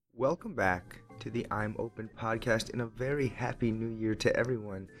Welcome back to the I'm Open podcast and a very happy new year to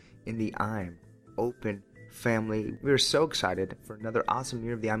everyone in the I'm Open family. We're so excited for another awesome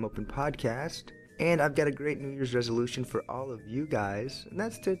year of the I'm Open podcast. And I've got a great New Year's resolution for all of you guys, and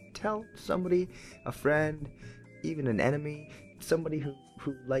that's to tell somebody, a friend, even an enemy, somebody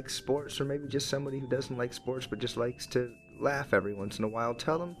who likes sports, or maybe just somebody who doesn't like sports but just likes to laugh every once in a while,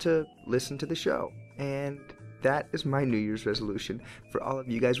 tell them to listen to the show. And that is my New Year's resolution for all of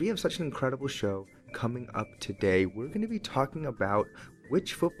you guys. We have such an incredible show coming up today. We're going to be talking about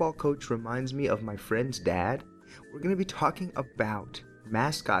which football coach reminds me of my friend's dad. We're going to be talking about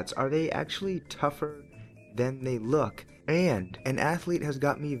mascots. Are they actually tougher than they look? And an athlete has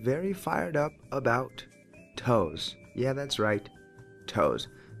got me very fired up about toes. Yeah, that's right, toes.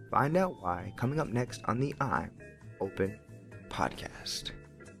 Find out why coming up next on the I'm Open podcast.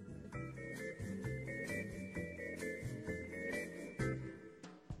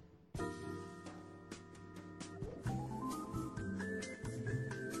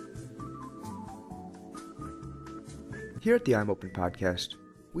 Here at the I'm Open podcast,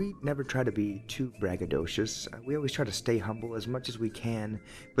 we never try to be too braggadocious. We always try to stay humble as much as we can,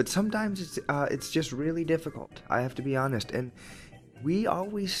 but sometimes it's just really difficult. I have to be honest, and we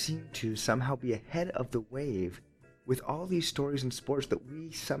always seem to somehow be ahead of the wave with all these stories in sports that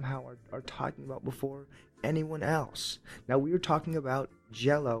we somehow are talking about before anyone else. Now, we were talking about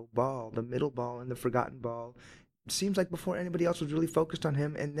Jello ball, the middle ball, and the forgotten ball. It seems like before anybody else was really focused on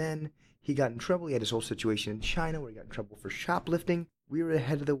him, and then he got in trouble. He had his whole situation in China where he got in trouble for shoplifting. We were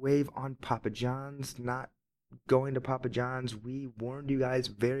ahead of the wave on Papa John's, not going to Papa John's. We warned you guys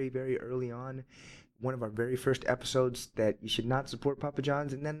very, very early on, one of our very first episodes, that you should not support Papa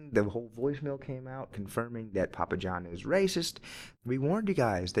John's. And then the whole voicemail came out confirming that Papa John is racist. We warned you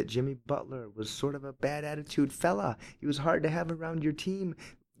guys that Jimmy Butler was sort of a bad attitude fella. He was hard to have around your team.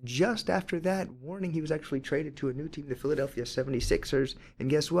 Just after that warning, he was actually traded to a new team, the Philadelphia 76ers. And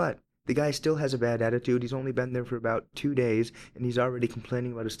guess what? The guy still has a bad attitude. He's only been there for about 2 days, and he's already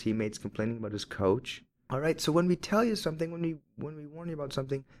complaining about his teammates, complaining about his coach. All right, so when we tell you something, when we warn you about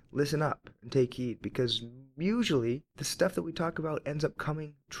something, listen up and take heed, because usually the stuff that we talk about ends up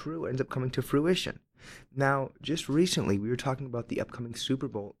coming true, ends up coming to fruition. Now, just recently, we were talking about the upcoming Super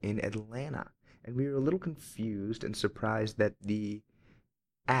Bowl in Atlanta, and we were a little confused and surprised that the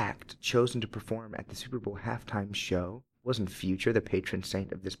act chosen to perform at the Super Bowl halftime show wasn't Future, the patron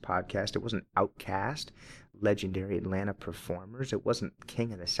saint of this podcast. It wasn't Outkast, legendary Atlanta performers. It wasn't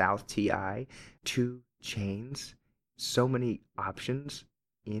King of the South, T.I., 2 Chainz. So many options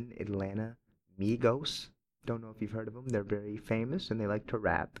in Atlanta. Migos. Don't know if you've heard of them. They're very famous and they like to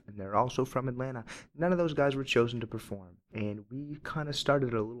rap, and they're also from Atlanta. None of those guys were chosen to perform, and we kind of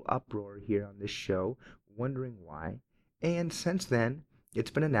started a little uproar here on this show, wondering why. And since then, it's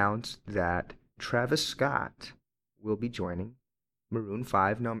been announced that Travis Scott will be joining Maroon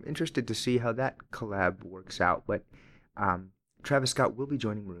 5. Now, I'm interested to see how that collab works out, but Travis Scott will be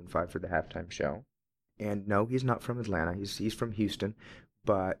joining Maroon 5 for the halftime show. And no, he's not from Atlanta. He's from Houston,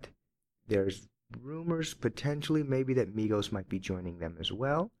 but there's rumors potentially maybe that Migos might be joining them as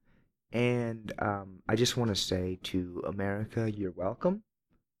well. And I just want to say to America, you're welcome.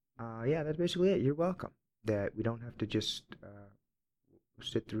 Yeah, that's basically it. You're welcome. That we don't have to just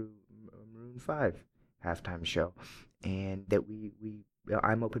sit through Maroon 5 halftime show, and that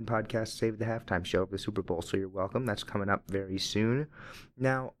I'm Open podcast saved the halftime show of the Super Bowl, so you're welcome. That's coming up very soon.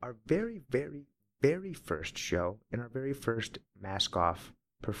 Now, our very, very, very first show and our very first Mask Off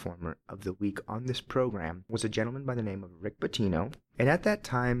performer of the week on this program was a gentleman by the name of Rick Pitino, and at that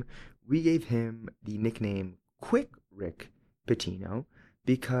time, we gave him the nickname Quick Rick Pitino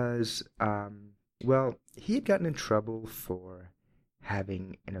because, he had gotten in trouble for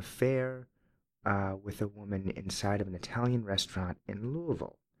having an affair with a woman inside of an Italian restaurant in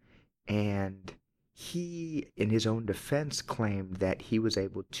Louisville. And he, in his own defense, claimed that he was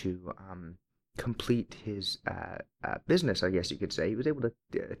able to complete his business, I guess you could say. He was able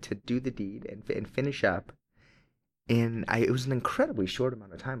to do the deed and finish up. And it was an incredibly short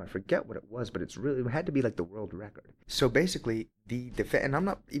amount of time. I forget what it was, but it had to be like the world record. So basically, the defense, and I'm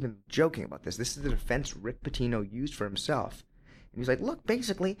not even joking about this, this is the defense Rick Pitino used for himself. And he's like, look,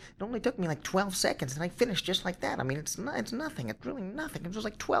 basically, it only took me like 12 seconds, and I finished just like that. I mean, it's nothing. It's really nothing. It was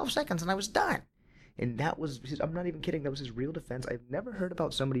like 12 seconds, and I was done. And that was his, I'm not even kidding, that was his real defense. I've never heard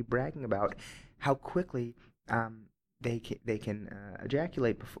about somebody bragging about how quickly they can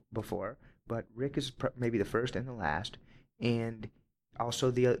ejaculate before, but Rick is maybe the first and the last, and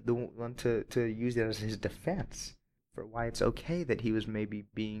also the one to use it as his defense for why it's okay that he was maybe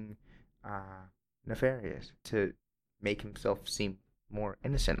being nefarious, to make himself seem more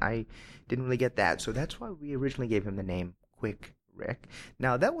innocent. I didn't really get that. So that's why we originally gave him the name Quick Rick.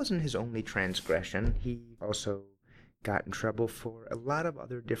 Now, that wasn't his only transgression. He also got in trouble for a lot of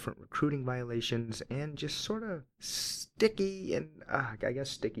other different recruiting violations and just sort of sticky, and I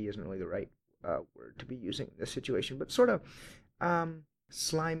guess sticky isn't really the right word to be using in this situation, but sort of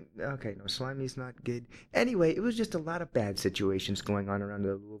slime. Okay, no, slimy's not good. Anyway, it was just a lot of bad situations going on around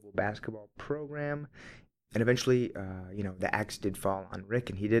the Louisville basketball program. And eventually, the axe did fall on Rick,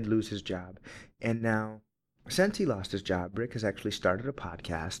 and he did lose his job. And now, since he lost his job, Rick has actually started a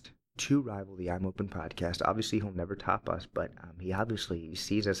podcast to rival the I'm Open podcast. Obviously, he'll never top us, but he obviously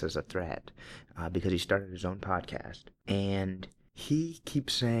sees us as a threat because he started his own podcast. And he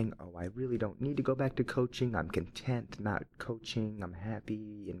keeps saying, I really don't need to go back to coaching. I'm content not coaching. I'm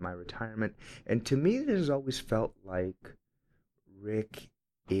happy in my retirement. And to me, this has always felt like Rick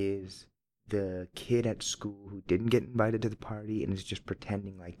is the kid at school who didn't get invited to the party and is just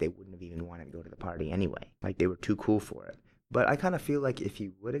pretending like they wouldn't have even wanted to go to the party anyway. Like they were too cool for it. But I kind of feel like if he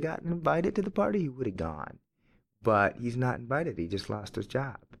would have gotten invited to the party, he would have gone. But he's not invited. He just lost his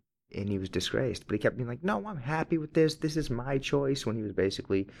job. And he was disgraced. But he kept being like, no, I'm happy with this. This is my choice, when he was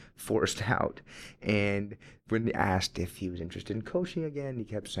basically forced out. And when asked if he was interested in coaching again, he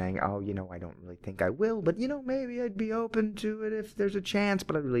kept saying, I don't really think I will. But, maybe I'd be open to it if there's a chance.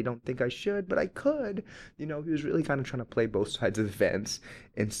 But I really don't think I should. But I could. He was really kind of trying to play both sides of the fence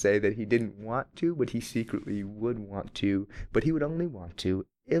and say that he didn't want to, but he secretly would want to. But he would only want to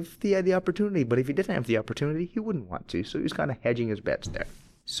if he had the opportunity. But if he didn't have the opportunity, he wouldn't want to. So he was kind of hedging his bets there.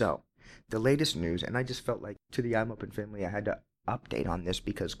 So, the latest news, and I just felt like to the I'm Open family, I had to update on this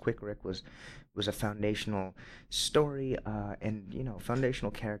because Quick Rick was a foundational story and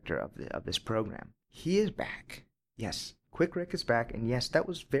foundational character of this program. He is back. Yes, Quick Rick is back, and yes, that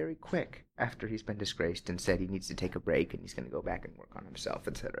was very quick after he's been disgraced and said he needs to take a break and he's going to go back and work on himself,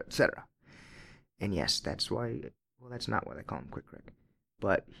 etc., etc. And yes, that's why. Well, that's not why they call him Quick Rick,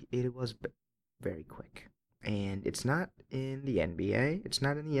 but it was very quick. And it's not in the NBA, it's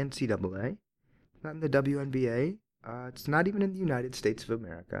not in the NCAA, it's not in the WNBA, it's not even in the United States of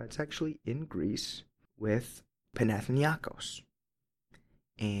America. It's actually in Greece with Panathinaikos.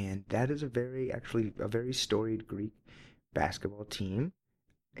 And that is a very storied Greek basketball team.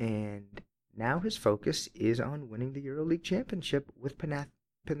 And now his focus is on winning the EuroLeague championship with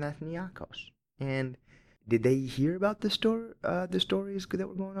Panathinaikos. And did they hear about the stories that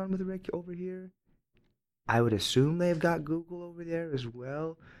were going on with Rick over here? I would assume they've got Google over there as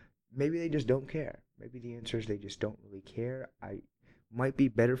well. Maybe they just don't care. Maybe the answer is they just don't really care. Might be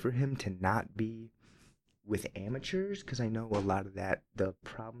better for him to not be with amateurs, because I know a lot of the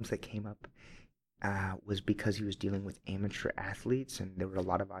problems that came up was because he was dealing with amateur athletes, and there were a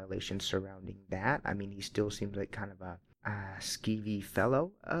lot of violations surrounding that. I mean, he still seems like kind of a skeevy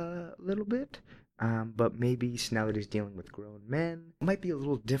fellow a little bit. But maybe now that he's dealing with grown men, it might be a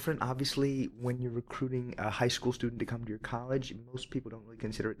little different. Obviously, when you're recruiting a high school student to come to your college, most people don't really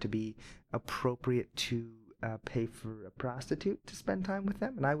consider it to be appropriate to pay for a prostitute to spend time with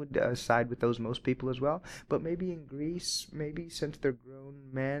them. And I would side with most people as well. But maybe in Greece, since they're grown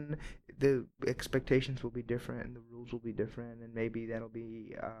men, the expectations will be different and the rules will be different. And maybe that'll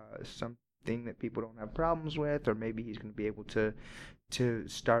be something that people don't have problems with, or maybe he's going to be able to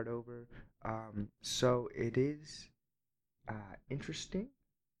start over. So it is interesting,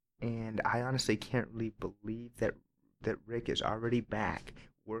 and I honestly can't really believe that Rick is already back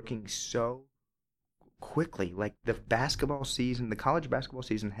working so quickly. Like the college basketball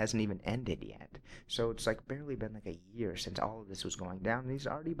season hasn't even ended yet. So it's like barely been like a year since all of this was going down, and he's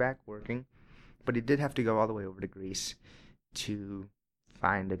already back working. But he did have to go all the way over to Greece to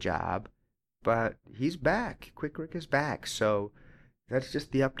find a job. But he's back. Quick Rick is back. So that's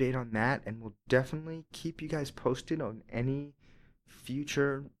just the update on that, and we'll definitely keep you guys posted on any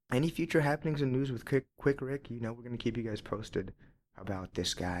future happenings and news with Quick Rick. We're going to keep you guys posted about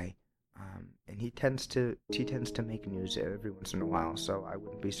this guy. And he tends to make news every once in a while, so I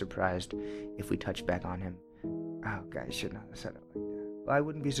wouldn't be surprised if we touch back on him. Oh, guys, I should not have said it like that. Well, I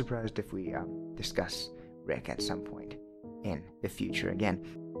wouldn't be surprised if we discuss Rick at some point in the future again.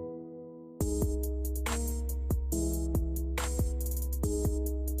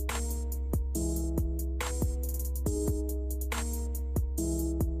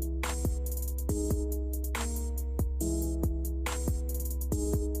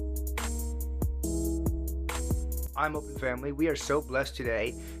 I'm Open family. We are so blessed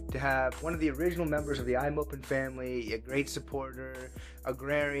today to have one of the original members of the I'm Open family, a great supporter,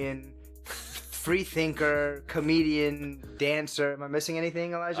 agrarian, free thinker, comedian, dancer. Am I missing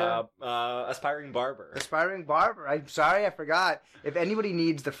anything, Elijah? Aspiring barber. Aspiring barber. I'm sorry, I forgot. If anybody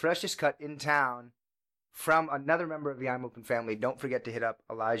needs the freshest cut in town from another member of the I'm Open family, don't forget to hit up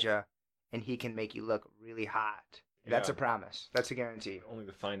Elijah, and he can make you look really hot. That's a promise. That's a guarantee. Only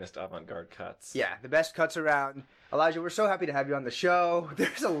the finest avant-garde cuts. Yeah, the best cuts around. Elijah, we're so happy to have you on the show.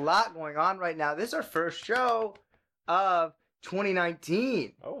 There's a lot going on right now. This is our first show of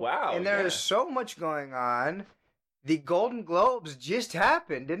 2019. Oh, wow. And there is so much going on. The Golden Globes just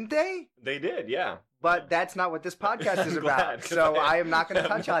happened, didn't they? They did, yeah. But that's not what this podcast is about. So I am not going to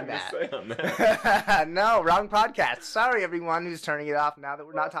touch on that. No, wrong podcast. Sorry, everyone who's turning it off now that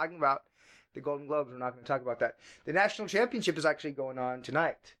we're not talking about the Golden Globes. We're not going to talk about that. The national championship is actually going on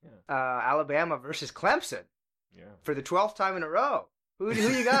tonight. Yeah. Alabama versus Clemson. Yeah. For the 12th time in a row. Who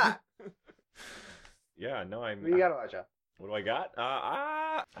you got? Yeah, no, Who you got, Elijah? What do I got?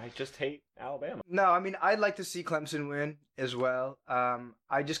 I just hate Alabama. No, I mean, I'd like to see Clemson win as well.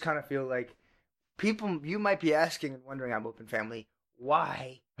 I just kind of feel like you might be asking and wondering, I'm Open family,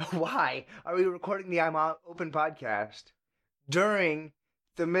 why are we recording the I'm Open podcast during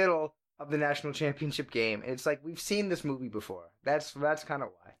the middle of the national championship game? It's like, we've seen this movie before. That's kind of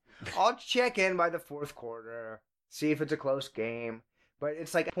why. I'll check in by the fourth quarter, see if it's a close game. But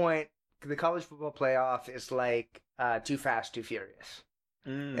it's like a point, the college football playoff is like Too Fast, Too Furious.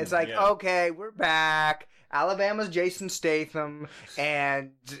 It's like, okay, we're back. Alabama's Jason Statham,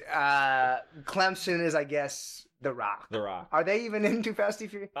 and Clemson is, I guess, The Rock. The Rock. Are they even in Too Fast, Too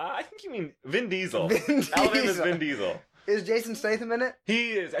Furious? I think you mean Vin Diesel. Alabama's Vin Diesel. Is Jason Statham in it?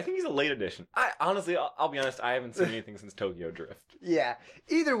 He is. I think he's a late addition. Honestly, I'll be honest, I haven't seen anything since Tokyo Drift. Yeah.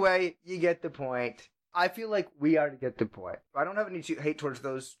 Either way, you get the point. I feel like we already get the point. I don't have any hate towards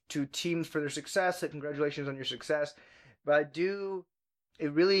those two teams for their success. Congratulations on your success. But I do...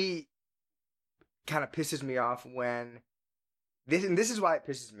 It really kind of pisses me off when... This is why it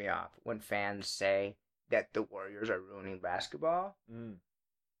pisses me off when fans say that the Warriors are ruining basketball.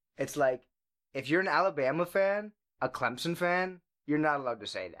 It's like, if you're an Alabama fan, a Clemson fan, you're not allowed to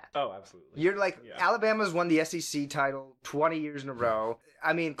say that. Oh, absolutely. You're like, Alabama's won the SEC title 20 years in a row.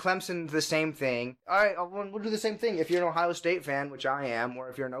 I mean, Clemson's the same thing. All right, we'll do the same thing. If you're an Ohio State fan, which I am, or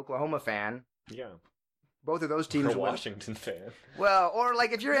if you're an Oklahoma fan. Yeah. Both of those teams or a Washington fan. Well, or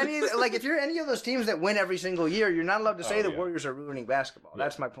like if you're any of those teams that win every single year, you're not allowed to say the Warriors are ruining basketball.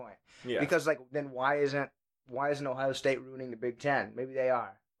 That's my point. Yeah. Because then why isn't Ohio State ruining the Big Ten? Maybe they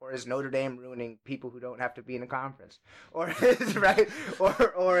are. Or is Notre Dame ruining people who don't have to be in a conference? Or is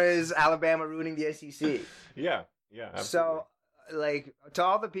or is Alabama ruining the SEC? Yeah, absolutely. So, like, to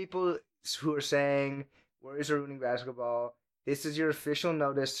all the people who are saying Warriors are ruining basketball, this is your official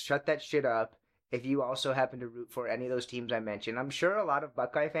notice. Shut that shit up. If you also happen to root for any of those teams I mentioned, I'm sure a lot of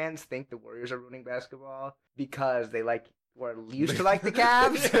Buckeye fans think the Warriors are ruining basketball because they were used to like the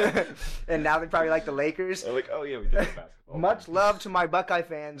Cavs, and now they probably like the Lakers. They're like, oh yeah, we do like basketball. Much love to my Buckeye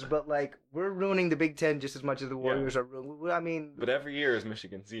fans, but like, we're ruining the Big Ten just as much as the Warriors are ruining. I mean, but every year is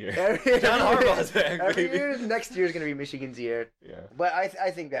Michigan's year. John Harbaugh's back. Every year, next year is going to be Michigan's year. Yeah. But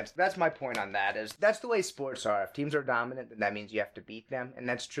I think that's my point on that. Is that's the way sports are. If teams are dominant, then that means you have to beat them, and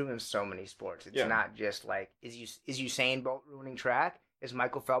that's true in so many sports. It's not just like is Usain Bolt ruining track. Is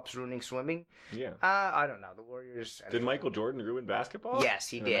Michael Phelps ruining swimming? Yeah. I don't know. The Warriors... Did Michael Jordan ruin basketball? Yes,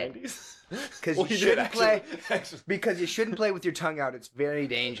 he did. In the 90s? Because you shouldn't play... Because you shouldn't play with your tongue out. It's very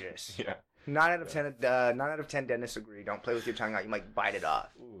dangerous. Yeah. 9 out of 10 dentists agree. Don't play with your tongue out. You might bite it off.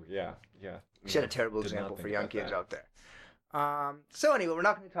 Ooh, yeah. Set a terrible example for young kids out there. So anyway, we're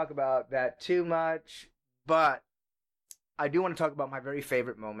not going to talk about that too much, but I do want to talk about my very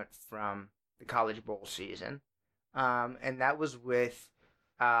favorite moment from the College Bowl season. And that was with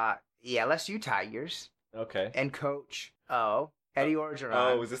the LSU Tigers. Okay. And Coach Eddie Orgeron.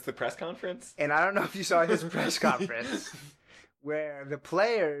 Oh, was this the press conference? And I don't know if you saw his press conference, where the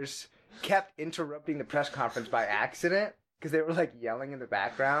players kept interrupting the press conference by accident because they were like yelling in the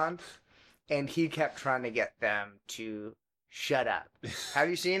background, and he kept trying to get them to shut up. Have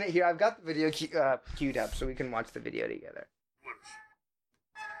you seen it? Here, I've got the video queued up so we can watch the video together.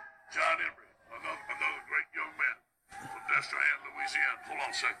 John Embry, another great young man from Destrehan, Louisiana. Hold on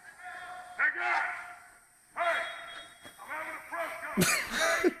a second. Hey, guys! Hey! I'm having a press conference,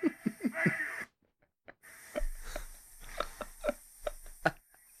 okay? Thank you!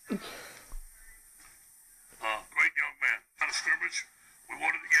 Great young man. Out of scrimmage, we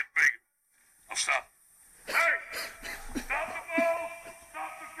wanted to get bigger. I'll stop. Hey! Stop the ball!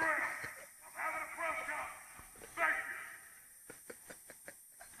 Stop the drill! I'm having a press conference. Thank you!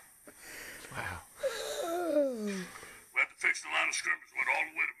 Wow. We had to fix the line of scrimmage. Went all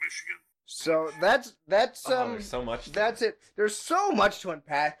the way to Michigan. So that's there's so much. that's it. There's so much to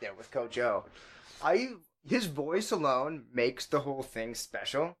unpack there with Coach O. His voice alone makes the whole thing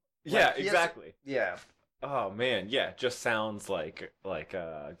special. Yeah, Like, he has- exactly. Yeah. Oh man, yeah, it just sounds like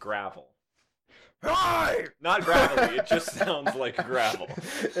gravel. Hi! Not gravelly, it just sounds like gravel.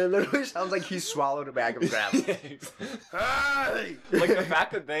 It literally sounds like he swallowed a bag of gravel. Hi! Like the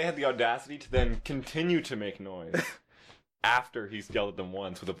fact that they had the audacity to then continue to make noise after he's yelled at them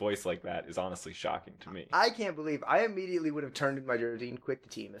once with a voice like that is honestly shocking to me. I can't believe I immediately would have turned in my jersey and quit the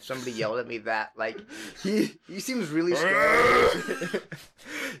team if somebody yelled at me that. Like he seems really scary.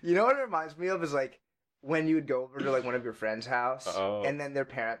 You know what it reminds me of is like when you would go over to like one of your friend's house and then their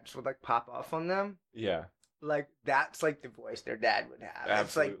parents would like pop off on them. Yeah. Like that's like the voice their dad would have.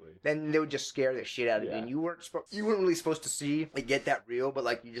 Absolutely. It's like then they would just scare the shit out of you, and you weren't really supposed to see like get that real, but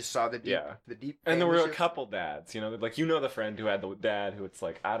like you just saw the deep. And there were a shit. couple dads, you know, like the friend who had the dad who it's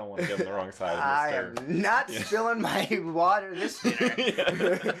like I don't want to get on the wrong side of I this. am not spilling my water this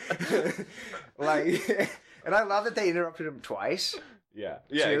dinner. Like, and I love that they interrupted him twice. Yeah,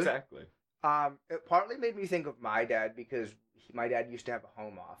 too. exactly. It partly made me think of my dad because my dad used to have a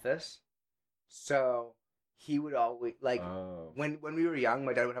home office, so he would always like when we were young.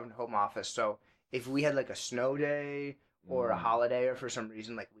 My dad would have a home office, so if we had like a snow day or a holiday, or for some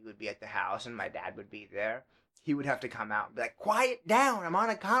reason like we would be at the house and my dad would be there, he would have to come out and be like, "Quiet down, I'm on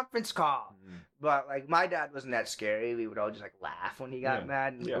a conference call." But like my dad wasn't that scary. We would all just like laugh when he got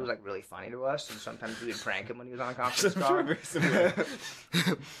mad, and it was like really funny to us. And sometimes we would prank him when he was on a conference call. Very similar.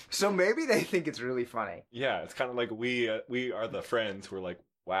 So maybe they think it's really funny. Yeah, it's kind of like we are the friends who are like,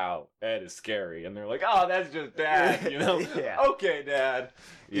 "Wow, Ed is scary," and they're like, "Oh, that's just Dad," you know? Yeah. Okay, Dad.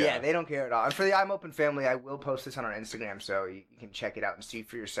 Yeah, they don't care at all. And for the I'm Open family, I will post this on our Instagram so you can check it out and see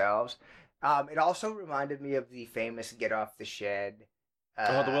for yourselves. It also reminded me of the famous "Get Off the Shed."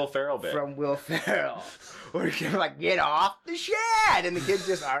 The Will Ferrell bit from Will Ferrell, where you're like, "Get off the shed," and the kids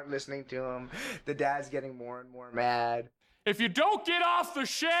just aren't listening to him. The dad's getting more and more mad. If you don't get off the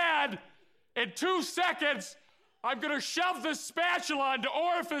shed in 2 seconds, I'm gonna shove this spatula into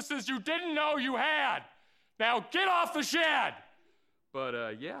orifices you didn't know you had. Now get off the shed.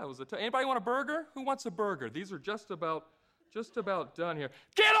 But yeah, it was anybody want a burger? Who wants a burger? These are just about done here.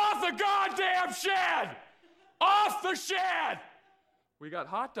 Get off the goddamn shed! Off the shed! We got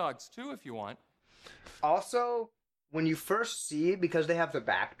hot dogs too if you want. Also, when you first see, because they have the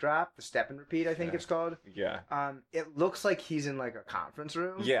backdrop, the step and repeat, I think it's called. Yeah. It looks like he's in like a conference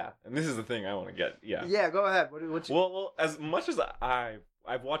room. Yeah, and this is the thing I want to get. Yeah. Yeah, go ahead. What's Well, as much as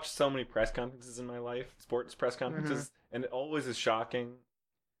I've watched so many press conferences in my life, sports press conferences, and it always is shocking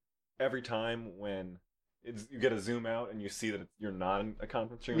every time when you get a zoom out and you see that you're not in a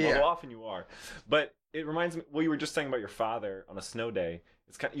conference room, although often you are. But it reminds me, well, you were just saying about your father on a snow day.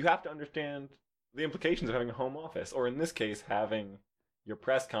 It's you have to understand the implications of having a home office, or in this case, having your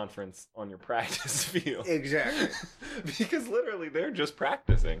press conference on your practice field. Exactly. Because literally they're just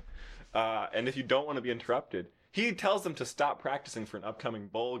practicing. And if you don't want to be interrupted, he tells them to stop practicing for an upcoming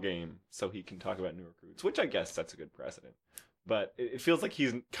bowl game so he can talk about new recruits, which I guess that's a good precedent. But it feels like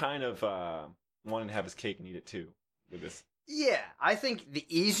he's kind of wanting to have his cake and eat it too with this. Yeah, I think the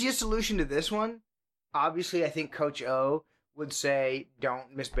easiest solution to this one, obviously I think Coach O would say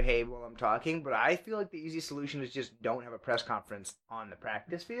don't misbehave while I'm talking, but I feel like the easy solution is just don't have a press conference on the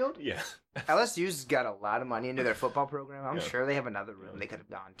practice field. Yeah. LSU's got a lot of money into their football program. I'm sure they have another room they could have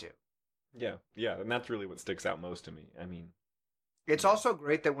gone to. Yeah, and that's really what sticks out most to me. I mean, it's also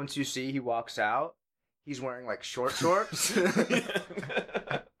great that once you see he walks out, he's wearing like shorts.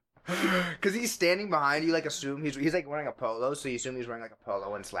 Because he's standing behind you, like assume he's like wearing a polo, so you assume he's wearing like a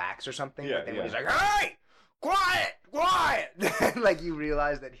polo and slacks or something. Yeah, but then when he's like, "Hey, quiet!" Like you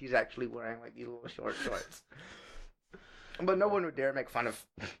realize that he's actually wearing like these little short shorts. But no one would dare make fun of.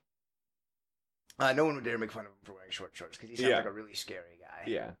 No one would dare make fun of him for wearing short shorts because he sounds like a really scary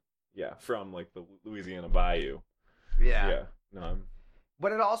guy. Yeah, from like the Louisiana Bayou. Yeah. No.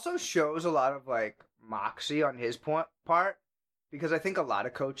 But it also shows a lot of like moxie on his part. Because I think a lot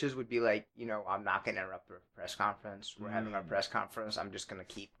of coaches would be like, you know, I'm not going to interrupt our press conference. We're having our press conference. I'm just going to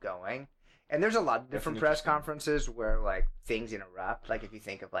keep going. And there's a lot of different press conferences where, like, things interrupt. Like, if you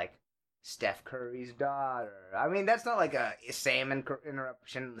think of, like, Steph Curry's daughter. I mean, that's not, like, a same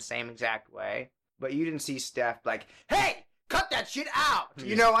interruption in the same exact way. But you didn't see Steph like, "Hey, cut that shit out!"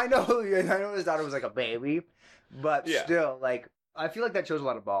 You know, I know his daughter was, like, a baby. But still, like, I feel like that shows a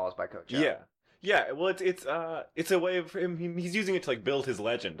lot of balls by Coach O. Yeah, well, it's a way of him. He's using it to like build his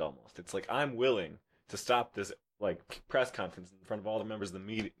legend almost. It's like I'm willing to stop this like press conference in front of all the members of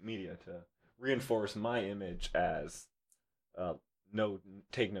the media to reinforce my image as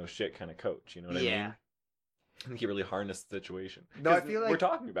take no shit kind of coach. You know what I mean? I think he really harnessed the situation. No, I feel like we're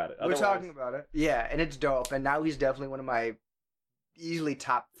talking about it. We're talking about it. Yeah, and it's dope. And now he's definitely one of my easily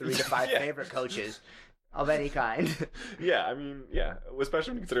top 3 to 5 favorite coaches of any kind. Yeah, I mean, yeah,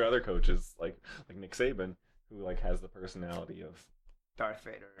 especially when you consider other coaches like Nick Saban, who like has the personality of Darth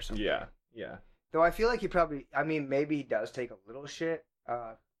Vader or something. Yeah. Though I feel like he probably, I mean, maybe he does take a little shit,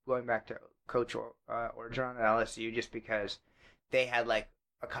 going back to Coach Orgeron at LSU, just because they had like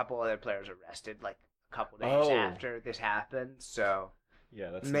a couple other players arrested like a couple days after this happened. So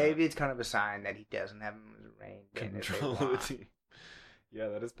yeah, that's maybe it's kind of a sign that he doesn't have him reign control of the team. Yeah,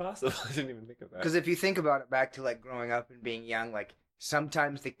 that is possible. I didn't even think of that. Because if you think about it, back to like growing up and being young, like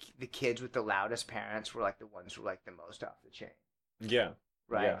sometimes the kids with the loudest parents were like the ones who were like the most off the chain. Yeah.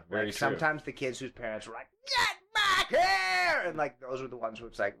 Right. Yeah, very like, true. sometimes the kids whose parents were like, "Get back here!" and like those were the ones who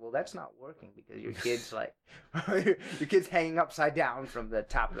it's like, well, that's not working because your kid's like, your kid's hanging upside down from the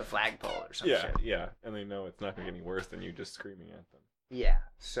top of the flagpole or something. Yeah, and they know it's not going to get any worse than you just screaming at them. Yeah.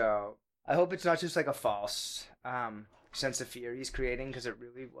 So I hope it's not just like a false sense of fear he's creating, because it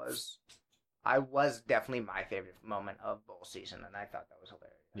really was. I was definitely my favorite moment of bowl season, and I thought that was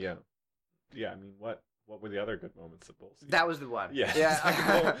hilarious. Yeah. I mean, what were the other good moments of bowl season? That was the one. Yeah.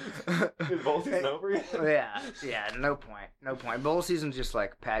 Is bowl season over yet? Yeah. No point. Bowl season's just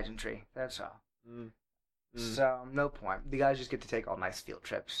like pageantry. That's all. So no point. The guys just get to take all nice field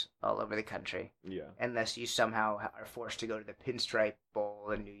trips all over the country. Yeah. Unless you somehow are forced to go to the Pinstripe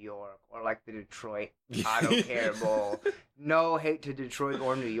Bowl in New York, or like the Detroit Auto Care Bowl. No hate to Detroit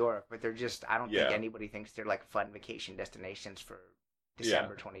or New York, but they're just, I don't think anybody thinks they're like fun vacation destinations for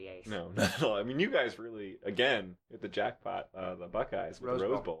December 28th. No, not at all. I mean, you guys really, again, hit the jackpot, the Buckeyes with the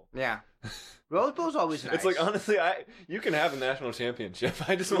Rose Bowl. Yeah. Rose Bowl's always nice. It's like, honestly, you can have a national championship.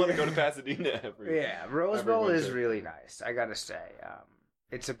 I just want to go to Pasadena every Yeah, Rose Bowl is really nice, I gotta say.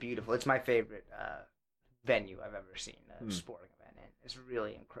 It's my favorite venue I've ever seen a sporting event in. It's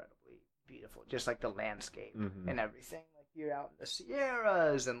really incredibly beautiful, just like the landscape and everything. Like, you're out in the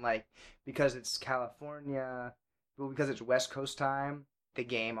Sierras, and like, because it's California, but because it's West Coast time,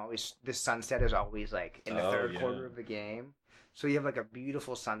 the sunset is always like in the third quarter of the game. So you have like a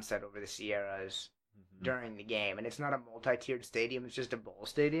beautiful sunset over the Sierras during the game, and it's not a multi-tiered stadium, it's just a bowl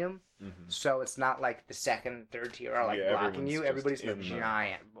stadium. So it's not like the second, third tier are like blocking you. Everybody's in a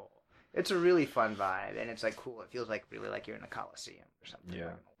giant bowl. It's a really fun vibe, and it's like cool. It feels like really like you're in a Coliseum or something.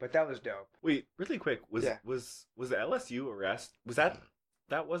 Yeah. But that was dope. Wait, really quick, was the LSU arrest, was that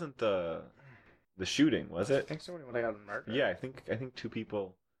wasn't the shooting, was it? I think someone got murdered. Yeah, I think two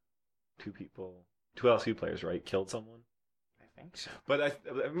LSU players, right, killed someone. I think so. But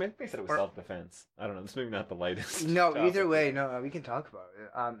I mean, they said it was self-defense. I don't know. This is maybe not the lightest. No, either way, we can talk about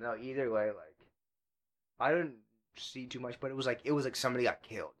it. No, either way, like, I didn't see too much, but it was like somebody got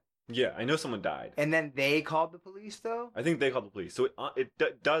killed. Yeah, I know someone died. And then they called the police, though? I think they called the police. So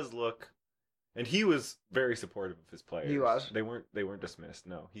it does look, and he was very supportive of his players. He was? They weren't dismissed.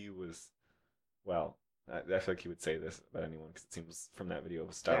 No, he was, well, I feel like he would say this about anyone, because it seems from that video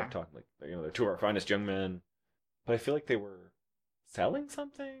talking like, they're two of our finest young men. But I feel like they were selling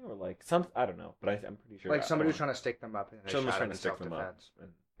something, or like I don't know, but I'm pretty sure. Like somebody was trying to stick them up. Someone was trying to stick them up. And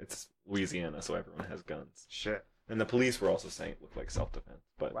it's Louisiana, so everyone has guns. Shit. And the police were also saying it looked like self-defense,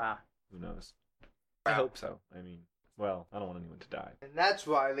 but wow, who knows? I hope so. I mean, well, I don't want anyone to die. And that's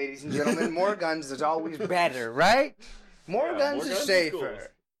why, ladies and gentlemen, more guns is always better, right? More guns is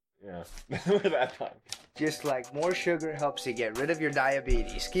safer. Yeah, that time. Just like more sugar helps you get rid of your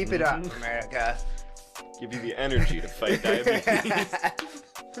diabetes. Keep it up, America. Give you the energy to fight diabetes.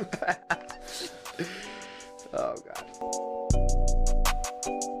 Oh, God.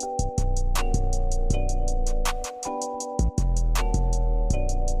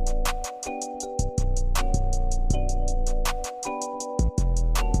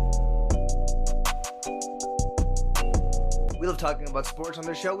 We love talking about sports on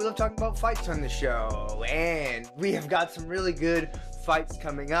the show. We love talking about fights on the show. And we have got some really good fights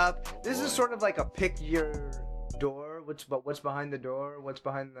coming up. This is sort of like a pick your door. What's behind the door?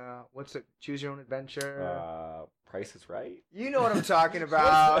 What's it? Choose your own adventure. Price is Right. You know what I'm talking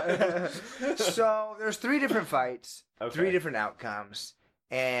about. So there's 3 different fights, 3 different outcomes,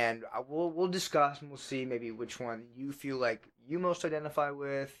 and we'll discuss and we'll see maybe which one you feel like you most identify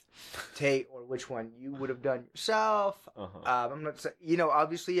with, Tate, or which one you would have done yourself. I'm not,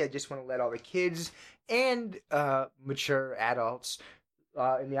 obviously I just want to let all the kids and mature adults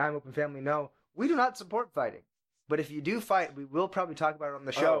in the I'm Open family know we do not support fighting. But if you do fight, we will probably talk about it on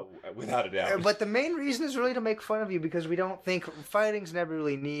the show. Oh, without a doubt. But the main reason is really to make fun of you, because we don't think fighting's never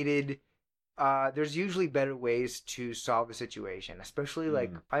really needed. there's usually better ways to solve a situation, especially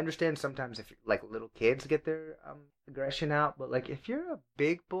like I understand sometimes if like little kids get their aggression out, but like if you're a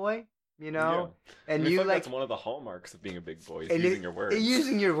big boy, and I you feel like like that's one of the hallmarks of being a big boy, is and using your words.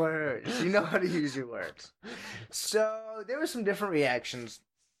 using your words, you know how to use your words. So there were some different reactions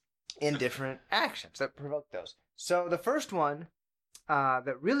in different actions that provoked those. So the first one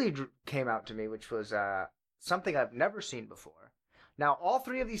that really came out to me, which was something I've never seen before. Now, all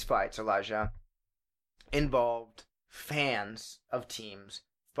three of these fights, Elijah, involved fans of teams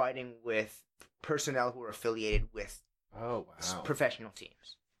fighting with personnel who are affiliated with professional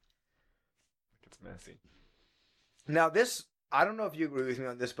teams. It's messy. Now, this, I don't know if you agree with me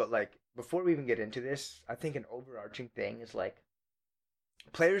on this, but like before we even get into this, I think an overarching thing is like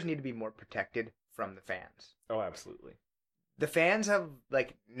players need to be more protected from the fans. Oh, absolutely. The fans have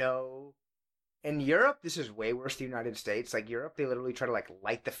like no. In Europe, this is way worse than the United States. Like Europe, they literally try to like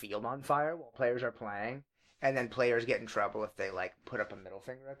light the field on fire while players are playing, and then players get in trouble if they like put up a middle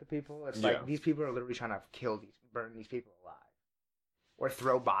finger at the people. It's like these people are literally trying to burn these people alive, or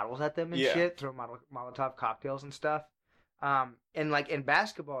throw bottles at them and shit, throw Molotov cocktails and stuff. And like in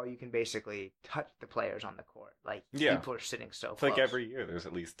basketball, you can basically touch the players on the court. Like people are sitting so close. It's like every year there's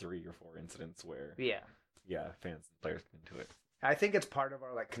at least 3 or 4 incidents where fans and players get into it. I think it's part of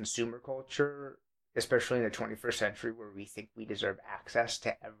our like consumer culture, especially in the 21st century, where we think we deserve access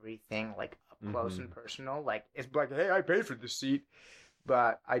to everything like up close and personal. Like it's like, hey, I paid for this seat,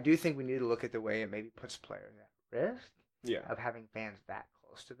 but I do think we need to look at the way it maybe puts players at risk. Of having fans that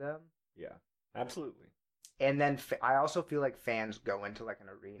close to them. Yeah, absolutely. And then I also feel like fans go into like an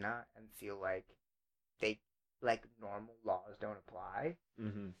arena and feel like they like normal laws don't apply.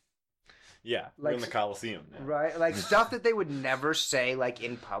 Mm-hmm. Yeah, like we're in the Coliseum now. Right? Like stuff that they would never say like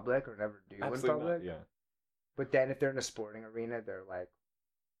in public or never do in public. Not, But then if they're in a sporting arena, they're like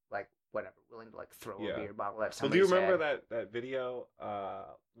whatever, willing to like throw a beer bottle at somebody. Well, do you remember that video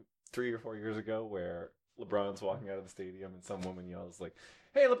 3 or 4 years ago where LeBron's walking out of the stadium and some woman yells like,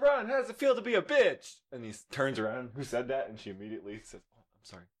 "Hey LeBron, how does it feel to be a bitch?" And he turns around, "Who said that?" And she immediately says, "Oh, I'm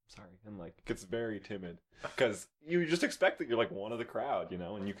sorry," and like gets very timid because you just expect that you're like one of the crowd,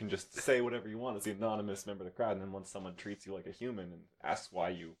 and you can just say whatever you want as the anonymous member of the crowd. And then once someone treats you like a human and asks why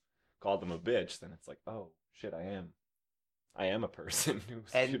you called them a bitch, then it's like, oh shit, I am a person who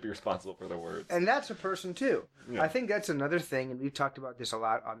should be responsible for their words. And that's a person too. I think that's another thing, and we've talked about this a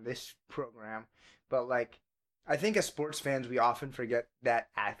lot on this program, but like I think as sports fans we often forget that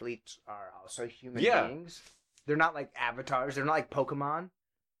athletes are also human beings. They're not like avatars, they're not like Pokemon.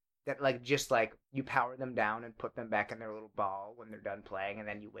 That like just like you power them down and put them back in their little ball when they're done playing, and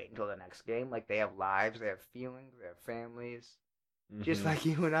then you wait until the next game. Like they have lives, they have feelings, they have families, just like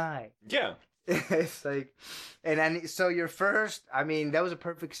you and I. Yeah, it's like, and then so your first. I mean, that was a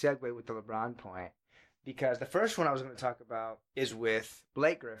perfect segue with the LeBron point, because the first one I was going to talk about is with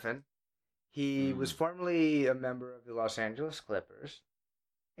Blake Griffin. He was formerly a member of the Los Angeles Clippers.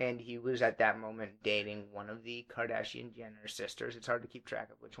 And he was at that moment dating one of the Kardashian-Jenner sisters. It's hard to keep track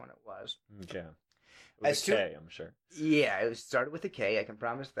of which one it was. Yeah. It was a K, I'm sure. Yeah, it started with a K, I can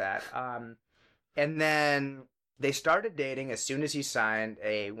promise that. And then they started dating as soon as he signed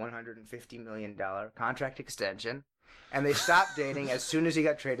a $150 million contract extension. And they stopped dating as soon as he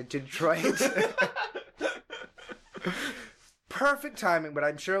got traded to Detroit. Perfect timing, but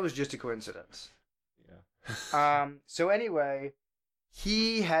I'm sure it was just a coincidence. Yeah. So anyway,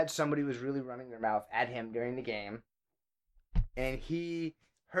 he had somebody who was really running their mouth at him during the game, and he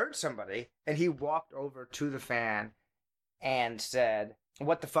heard somebody, and he walked over to the fan and said,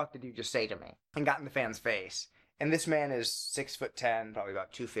 "What the fuck did you just say to me?" and got in the fan's face. And this man is 6'10", probably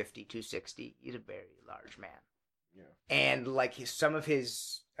about 250, 260. He's a very large man. Yeah. And like some of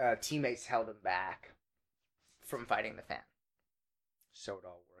his teammates held him back from fighting the fan. So it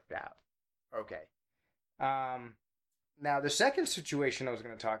all worked out. Okay. Now, the second situation I was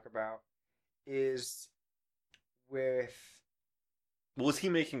going to talk about is with... Was he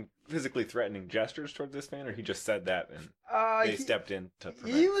making physically threatening gestures toward this fan, or he just said that and they stepped in to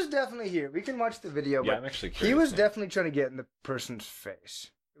prevent? He was definitely here. We can watch the video, but I'm actually curious. He was definitely trying to get in the person's face.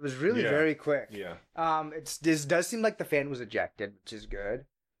 It was really very quick. Yeah. This does seem like the fan was ejected, which is good.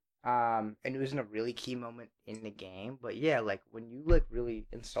 And it was in a really key moment in the game. But yeah, like when you like really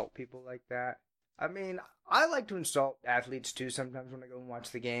insult people like that, I mean, I like to insult athletes too sometimes when I go and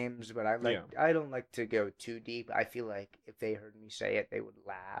watch the games, but Yeah. I don't like to go too deep. I feel like if they heard me say it, they would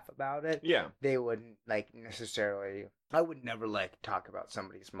laugh about it. Yeah. They wouldn't like necessarily. I would never like talk about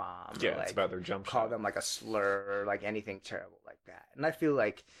somebody's mom. Yeah, or, like, it's about their jump call shot. them like a slur or like anything terrible like that. And I feel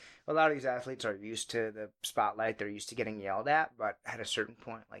like a lot of these athletes are used to the spotlight. They're used to getting yelled at, but at a certain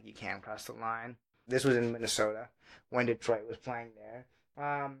point, like you can cross the line. This was in Minnesota when Detroit was playing there.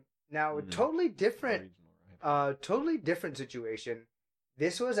 Now a totally different, Regional, right? totally different situation.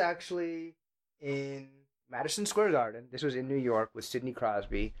 This was actually in Madison Square Garden. This was in New York with Sidney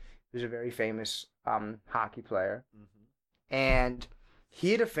Crosby, who's a very famous hockey player. Mm-hmm. And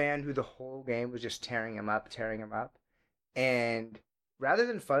he had a fan who the whole game was just tearing him up. And rather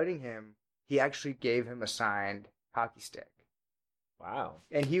than fighting him, he actually gave him a signed hockey stick. Wow.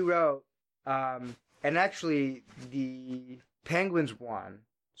 And he wrote, and actually the Penguins won.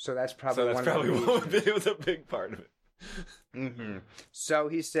 So that's probably So that's one probably of the what reasons. it was a big part of it. Mm-hmm. So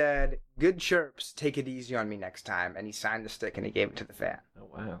he said, "Good chirps, take it easy on me next time." And he signed the stick and he gave it to the fan. Oh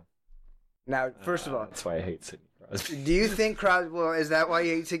wow. Now, first of all, That's why I hate Sidney Crosby. do you think Crosby? Well, is that why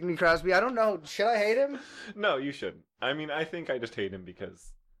you hate Sidney Crosby? I don't know. Should I hate him? No, you shouldn't. I mean, I think I just hate him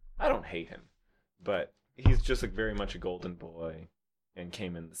because I don't hate him, but he's just like very much a golden boy, and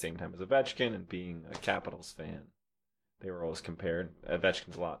came in at the same time as Ovechkin, and being a Capitals fan, they were always compared.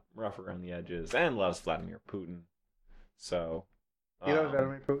 Ovechkin's a lot rough around the edges and loves Vladimir Putin. So, You know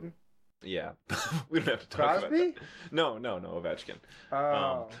Vladimir Putin? yeah, we don't have to talk Crosby? about that. No, Ovechkin.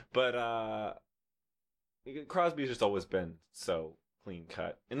 Oh, But Crosby's just always been so clean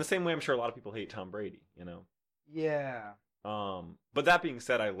cut. In the same way, I'm sure a lot of people hate Tom Brady. You know. yeah. But that being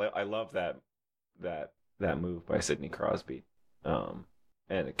said, I love that move by Sidney Crosby. And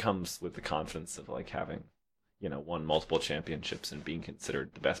it comes with the confidence of like having, won multiple championships and being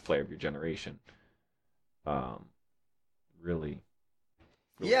considered the best player of your generation. Really.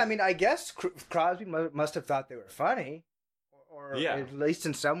 Yeah, I mean, I guess Crosby must have thought they were funny, or Yeah. at least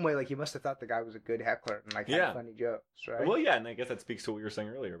in some way, like he must have thought the guy was a good heckler and like Yeah. had funny jokes, right? Well, yeah, and I guess that speaks to what we were saying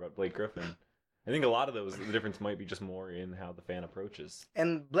earlier about Blake Griffin. I think a lot of the difference might be just more in how the fan approaches.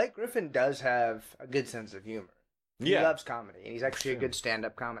 And Blake Griffin does have a good sense of humor. He Yeah. loves comedy, and he's actually a True. good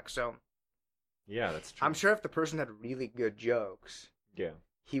stand-up comic. So Yeah, that's true. I'm sure if the person had really good jokes, Yeah.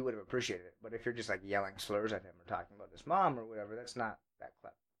 he would have appreciated it. But if you're just like yelling slurs at him or talking about his mom or whatever, that's not that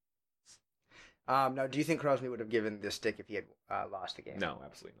clever. Now, do you think Crosby would have given this stick if he had lost the game? No,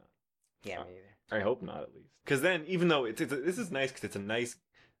 absolutely not. Yeah, me either. I hope not, at least. Because then, even though this is nice, because it's nice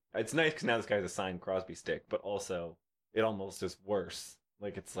because now this guy's a signed Crosby stick, but also it almost is worse.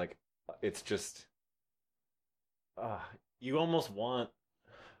 Like it's just, you almost want.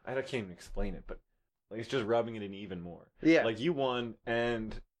 I can't even explain it, but like it's just rubbing it in even more. Yeah. Like you won,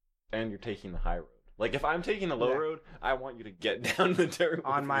 and you're taking the high road. Like if I'm taking the low Yeah. road, I want you to get down the dirt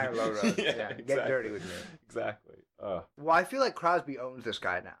On with my me. low road. Yeah, exactly. get dirty with me. Exactly. Well, I feel like Crosby owns this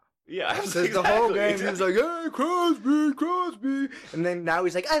guy now. Yeah. Because the whole game he was like, "Hey, Crosby," and then now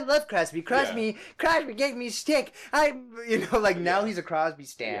he's like, "I love Crosby. Crosby gave me a stick. Now he's a Crosby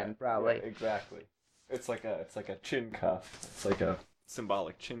stan, probably." Yeah, exactly. It's like a chin cuff. It's like a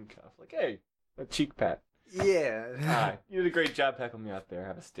symbolic chin cuff. Like, hey, a cheek pat. Yeah. Hi, you did a great job heckling me out there.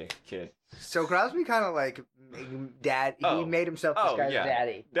 Have a stick, kid. So Crosby kind of like dad. He Oh. made himself this guy's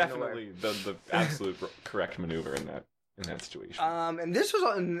daddy. in a way. Definitely the absolute correct maneuver in that situation. And this was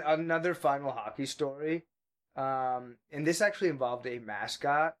another final hockey story. And this actually involved a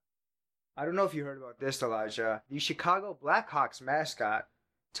mascot. I don't know if you heard about this, Elijah. The Chicago Blackhawks mascot,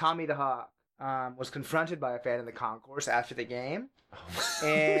 Tommy the Hawk, was confronted by a fan in the concourse after the game,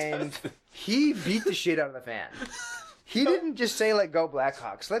 and he beat the shit out of the fan. He didn't just say, like, "Go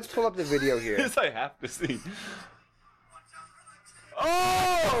Blackhawks." Let's pull up the video here. This I have to see.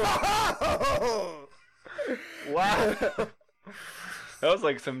 Oh! Wow. That was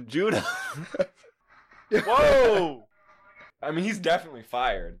like some judo. Whoa. I mean, he's definitely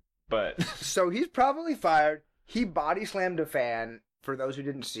fired, but So he's probably fired. He body slammed a fan, for those who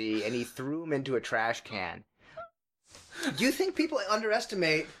didn't see, and he threw him into a trash can. Do you think people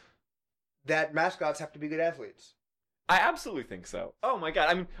underestimate that mascots have to be good athletes? I absolutely think so. Oh my god.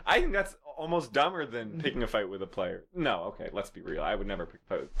 I mean, I think that's almost dumber than picking a fight with a player. No, okay, let's be real. I would never pick a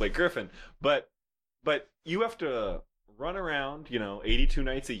fight with Blake Griffin. But you have to run around, 82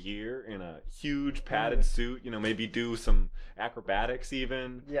 nights a year in a huge padded suit, maybe do some acrobatics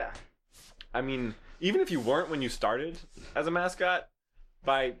even. Yeah. I mean, even if you weren't when you started as a mascot,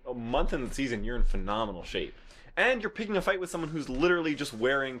 by a month in the season, you're in phenomenal shape. And you're picking a fight with someone who's literally just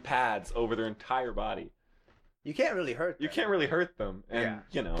wearing pads over their entire body. You can't really hurt them. You can't really hurt them. And,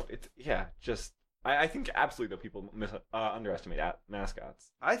 Yeah. it's, just I think absolutely that people underestimate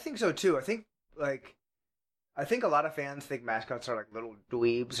mascots. I think so too. I think a lot of fans think mascots are like little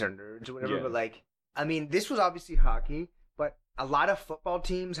dweebs or nerds or whatever. Yeah. But like, I mean, this was obviously hockey, but a lot of football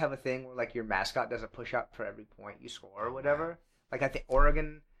teams have a thing where like your mascot does a push up for every point you score or whatever. Like I think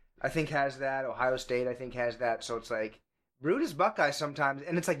Oregon, I think has that. Ohio State, I think has that. So it's like Brutus Buckeyes sometimes,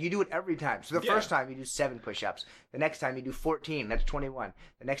 and it's like you do it every time. So the Yeah. first time you do 7 push-ups. The next time you do 14. That's 21.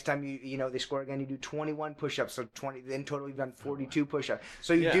 The next time they score again, you do 21 push-ups. So 20. In total, you've done 42 push-ups.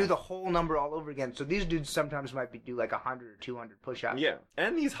 So you Yeah. do the whole number all over again. So these dudes sometimes might do like 100 or 200 push-ups. Yeah,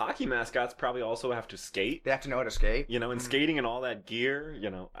 and these hockey mascots probably also have to skate. They have to know how to skate. And skating and all that gear.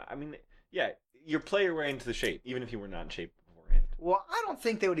 I mean, yeah, you play your way into the shape, even if you were not in shape beforehand. Well, I don't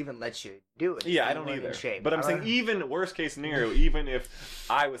think they would even let you do it. Yeah, if I you don't weren't in either. shape. But I'm saying, even worst case scenario, even if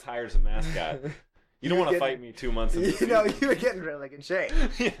I was hired as a mascot, you don't want to fight me 2 months into the season. you were getting really good shape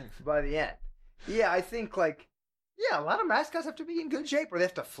Yeah. by the end. Yeah, I think a lot of mascots have to be in good shape, or they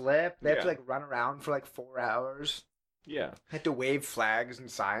have to flip. They have to Yeah. like run around for like 4 hours. Yeah. They have to wave flags and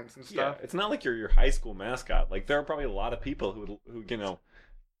signs and Yeah, stuff. it's not like you're your high school mascot. Like, there are probably a lot of people who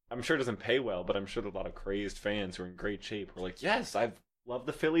I'm sure it doesn't pay well, but I'm sure there's a lot of crazed fans who are in great shape who are like, yes, I've loved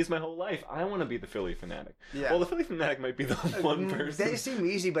the Phillies my whole life. I want to be the Philly fanatic. Yeah. Well, the Philly fanatic might be the one person. They seem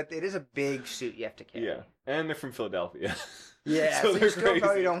easy, but it is a big suit you have to carry. Yeah, and they're from Philadelphia. Yeah, so you they're still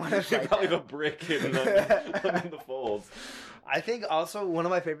probably don't want to They fight probably them. have a brick hidden under the folds. I think also one of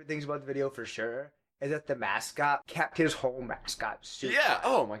my favorite things about the video for sure is that the mascot kept his whole mascot suit. Yeah.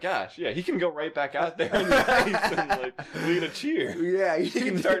 Oh my gosh. Yeah, he can go right back out there on the ice and lead a cheer. Yeah, He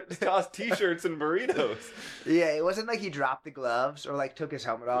can start toss T-shirts and burritos. Yeah, it wasn't like he dropped the gloves or like took his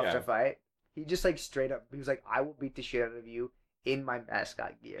helmet off Yeah. to fight. He just like straight up, he was like, "I will beat the shit out of you in my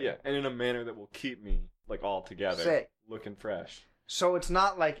mascot gear." Yeah, and in a manner that will keep me all together, Sick. looking fresh. So it's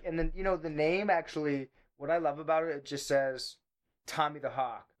not like, and then the name actually. What I love about it, it just says Tommy the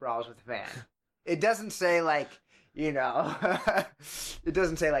Hawk brawls with the fan. It doesn't say like, it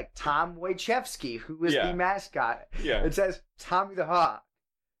doesn't say like Tom Wojciechowski, who is Yeah. the mascot. Yeah. It says Tommy the Hawk,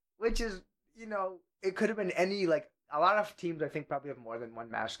 which is, it could have been any, like, a lot of teams I think probably have more than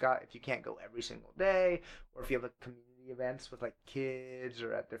one mascot if you can't go every single day, or if you have like community events with like kids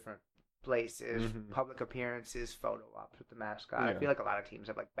or at different places, Mhm. public appearances, photo ops with the mascot. I Yeah. feel like a lot of teams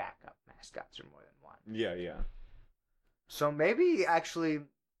have like backup mascots or more than one. Yeah. So maybe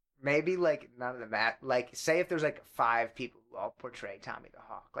like none of the like say if there's like 5 people who all portray Tommy the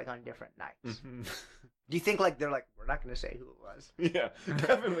Hawk like on different nights. Mhm. Do you think like they're like, we're not gonna say who it was? Yeah,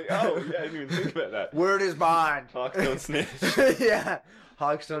 definitely. Oh, yeah, I didn't even think about that. Word is bond. Hawks don't snitch. Yeah,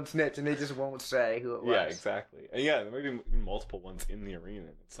 Hawks don't snitch, and they just won't say who it was. Yeah, exactly. And yeah, there might be multiple ones in the arena.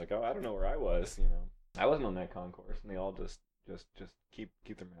 It's like, oh, I don't know where I was. I wasn't on that concourse, and they all just keep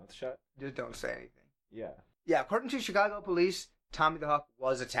their mouths shut. Just don't say anything. Yeah. Yeah, according to Chicago police, Tommy the Hawk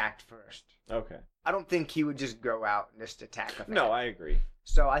was attacked first. Okay. I don't think he would just go out and just attack a fan. No, I agree.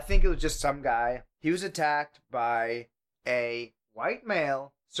 So I think it was just some guy. He was attacked by a white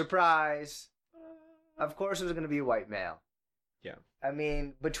male. Surprise. Of course it was going to be a white male. Yeah. I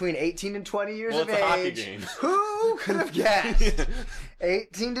mean, between 18 and 20 years Well, of it's a hockey age. game. Who could have guessed?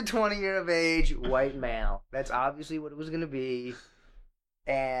 18 to 20 year of age, white male. That's obviously what it was going to be.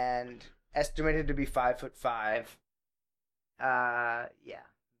 And estimated to be 5'5". Yeah.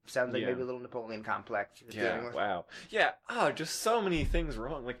 Sounds like Yeah. maybe a little Napoleon complex he was dealing Yeah. with. Wow. Yeah. Oh, just so many things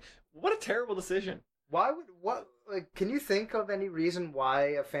wrong. Like, what a terrible decision. Can you think of any reason why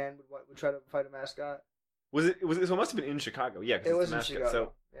a fan would try to fight a mascot? So it must have been in Chicago. Yeah, 'cause It it's was the in mascot.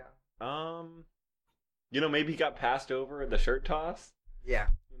 Chicago. So, maybe he got passed over at the shirt toss. Yeah.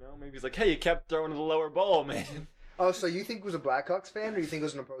 Maybe he's like, hey, you kept throwing to the lower bowl, man. Oh, so you think it was a Blackhawks fan, or you think it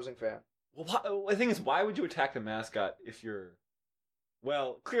was an opposing fan? Well, the thing is, why would you attack the mascot if you're...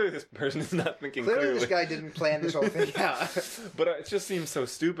 Well, clearly this person is not thinking Clearly, this guy didn't plan this whole thing out. But it just seems so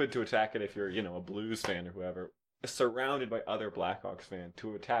stupid to attack it if you're, a Blues fan or whoever, surrounded by other Blackhawks fans,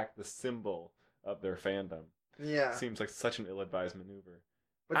 to attack the symbol of their fandom. Yeah. Seems like such an ill-advised maneuver.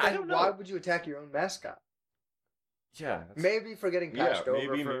 But I then don't know. why would you attack your own mascot? Yeah. That's... Maybe for getting passed over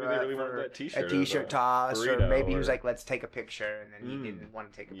maybe for, they really wanted that T-shirt. a or T-shirt the toss, or burrito maybe he was or- like, let's take a picture, and then he didn't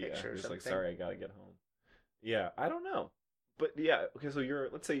want to take a picture or just something. like, sorry, I gotta get home. Yeah, I don't know. But yeah, okay, so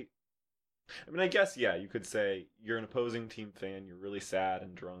let's say, I guess, yeah, you could say you're an opposing team fan, you're really sad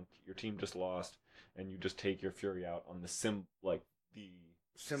and drunk, your team just lost, and you just take your fury out on the Symbol of the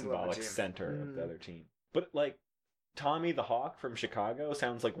symbolic team. center of the other team. But like, Tommy the Hawk from Chicago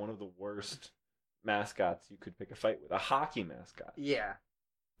sounds like one of the worst mascots you could pick a fight with. A hockey mascot. Yeah.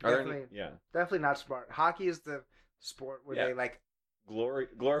 Are there Definitely, any- yeah. definitely not smart. Hockey is the sport where Yeah. they like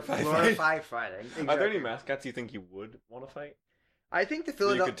glorify fighting. Glorify fighting. Are there any Exactly. mascots you think you would want to fight? I think the That you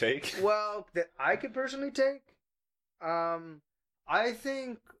Philadelphia. could take? Well, that I could personally take. I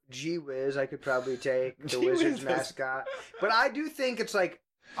think G Wiz I could probably take the Gee Wizards Whiz. mascot, but I do think it's like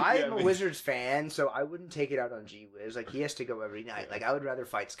I Yeah, am I a mean- Wizards fan, so I wouldn't take it out on G Wiz. Like he has to go every night. Yeah. Like I would rather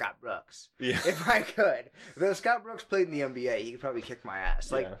fight Scott Brooks Yeah. if I could. Though Scott Brooks played in the NBA, he could probably kick my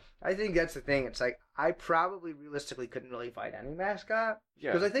ass. Like Yeah. I think that's the thing. It's like I probably realistically couldn't really fight any mascot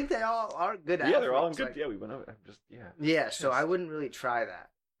Yeah. because I think they all are good. Yeah, they're all in athletes, good. like- Yeah, we went over. I'm just yeah. yeah, so Yes. I wouldn't really try that.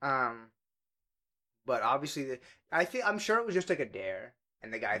 But obviously, I'm sure it was just like a dare,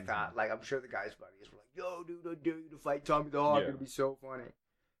 and the guy Mhm. thought, like, I'm sure the guy's buddies were like, "Yo, dude, I dare you to fight Tommy the Hawk. Yeah. It'd be so funny."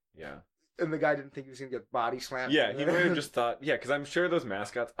 Yeah. And the guy didn't think he was gonna get body slammed. Yeah, he might have just thought, yeah, because I'm sure those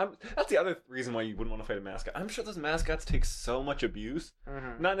mascots. That's the other reason why you wouldn't want to fight a mascot. I'm sure those mascots take so much abuse.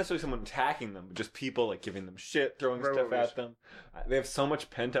 Mhm. Not necessarily someone attacking them, but just people like giving them shit, throwing stuff Bros. at them. They have so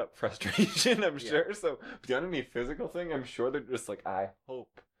much pent up frustration. I'm Yeah. sure. So beyond any physical thing, I'm sure they're just like, I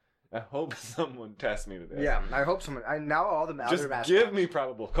hope someone tests me today. Yeah, I hope someone. Now all the Just other mascots. give me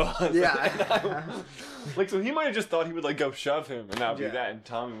probable cause. Yeah. And I will- like, so he might have just thought he would like go shove him, and that would Yeah. be that. And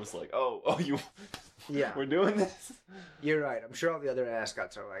Tommy was like, "Oh, you, Yeah, we're doing this." you're right. I'm sure all the other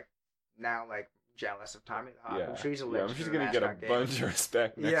mascots are like now like jealous of Tommy the Hawk. I'm sure he's a legend. I'm just in the gonna get a mascot game. bunch of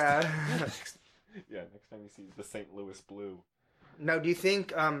respect. Next Yeah. time. Next time he sees the St. Louis Blue. Now, do you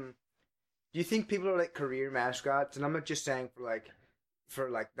think people are like career mascots? And I'm not just saying for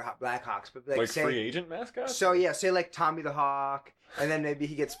like the Blackhawks, but Like say, free agent mascots? So yeah, say like Tommy the Hawk, and then maybe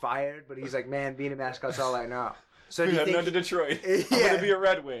he gets fired, but he's like, man, being a mascot's all I know. So do you Heading on to think Detroit. Yeah. I'm gonna be a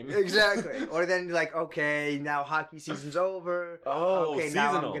Red Wing. exactly? Or then like, okay, now hockey season's over. Oh, okay, now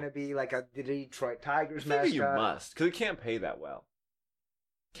I'm seasonal. gonna be like the Detroit Tigers I think you mascot. must, because it can't pay that well.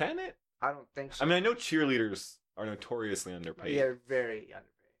 Can it? I don't think so. I mean, I know cheerleaders are notoriously underpaid. they're very underpaid.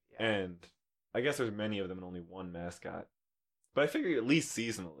 Yeah. And I guess there's many of them and only one mascot. But I figure at least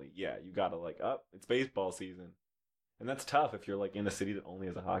seasonally, yeah, you gotta like it's baseball season. And that's tough if you're like in a city that only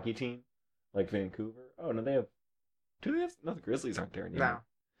has a hockey team. Like Vancouver. Oh no, no, the Grizzlies aren't there anymore. No.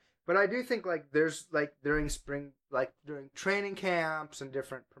 But I do think like there's like during spring, like during training camps and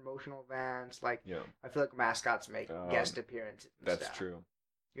different promotional events, like Yeah, I feel like mascots make guest appearances. And that's stuff. true.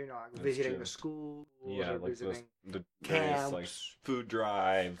 You know, like That's visiting true. the schools Yeah, or like those, visiting the various like camps. food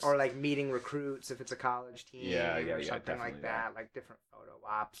drives. or like meeting recruits if it's a college team Yeah, or something definitely like that, like different photo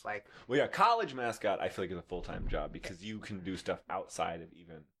ops. Like Well, yeah, college mascot I feel like is a full-time job because you can do stuff outside of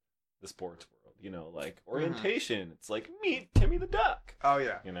even the sports world. You know, like orientation. It's like meet Timmy the Duck. oh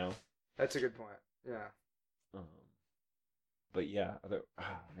yeah, You know. that's a good point. Yeah. But yeah,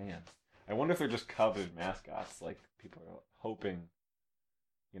 man, I wonder if they're just coveted mascots. Like people are hoping,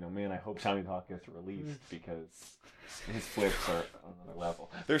 man, I hope Tommy the Hawk gets released because his flips are on another level.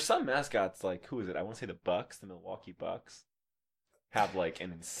 There's some mascots like who is it? I want to say the Bucks, the Milwaukee Bucks, have like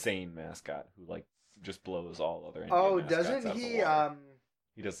an insane mascot who like just blows all other. NBA Oh, mascots out doesn't of the he? water.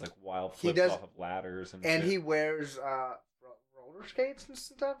 He does like wild he flips does- off of ladders and And shit. he wears roller skates and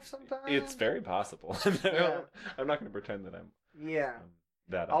stuff sometimes. It's very possible. Yeah. I'm not going to pretend that I'm yeah.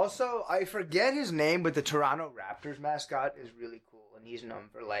 that. up. Also, I forget his name, but the Toronto Raptors mascot is really cool, and he's known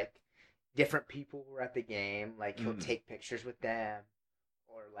for like different people who are at the game. Like he'll take pictures with them,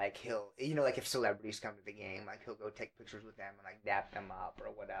 or like he'll, like if celebrities come to the game, like he'll go take pictures with them and like dap them up or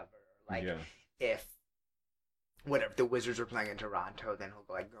whatever. Like yeah. if the Wizards are playing in Toronto, then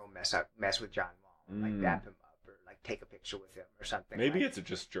he'll go mess with John Wall, and, like dap him up or like take a picture with him or something. Maybe like. it's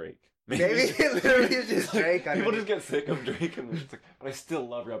just Drake. Maybe it literally is just Drake. People underneath. just get sick of Drake and they're just like, but I still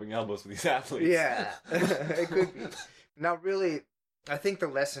love rubbing elbows with these athletes. Yeah, it could be. Now, really, I think the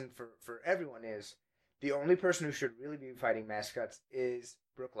lesson for everyone is the only person who should really be fighting mascots is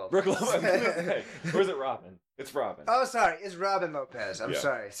Brooke Lopez. Brooke Lopez. I was gonna say, or is it Robin? It's Robin. Oh, sorry, it's Robin Lopez. I'm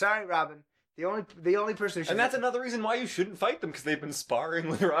Yeah. sorry, Robin. The only person who should. And that's another reason why you shouldn't fight them because they've been sparring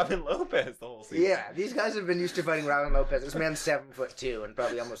with Robin Lopez the whole season. Yeah, these guys have been used to fighting Robin Lopez. This man's 7'2" and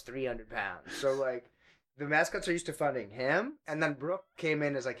probably almost 300 pounds. So like, the mascots are used to fighting him, and then Brooke came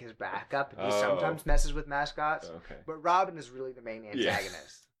in as like his backup. And he Oh. sometimes messes with mascots, Okay. but Robin is really the main Yeah.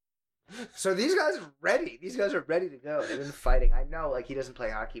 antagonist. So these guys are ready. These guys are ready to go. They've been fighting. I know, like he doesn't play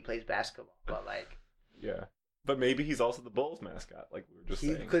hockey, he plays basketball, but like Yeah. But maybe he's also the Bulls mascot, like we were just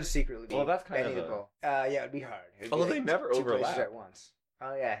he saying. could secretly be. Well, that's kind Benny of the a- Bull. Yeah, it'd be hard. It'd be Although they like never two places overlap. at once.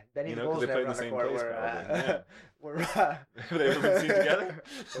 Oh yeah, Benny You the know, 'cause Bull's they play never in on the the same court place, where probably, where Have they ever been seen together?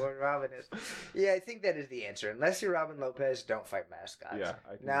 where Robin is. Yeah, I think that is the answer. Unless you're Robin Lopez, don't fight mascots. Yeah.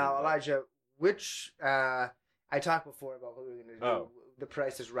 I can Now, do that. Elijah, which I talked before about what we were going to do, Oh. the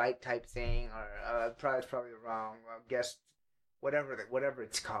Price is Right type thing, or it's probably wrong. whatever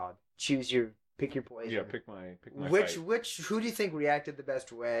it's called. Pick your poison. Yeah, pick my Which fight. who do you think reacted the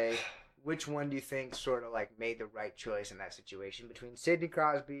best way? Which one do you think sort of like made the right choice in that situation between Sidney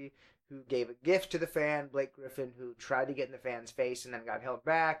Crosby, who gave a gift to the fan, Blake Griffin, who tried to get in the fan's face and then got held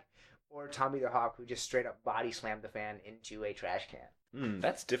back, or Tommy the Hawk, who just straight up body slammed the fan into a trash can?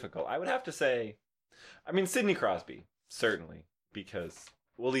 That's difficult. I would have to say, I mean, Sidney Crosby, certainly, because,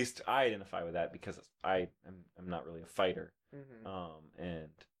 well, at least I identify with that because I'm not really a fighter. Mm-hmm.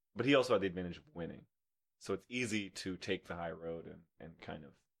 But he also had the advantage of winning. So it's easy to take the high road and kind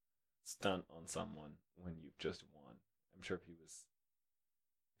of stunt on someone when you've just won. I'm sure if he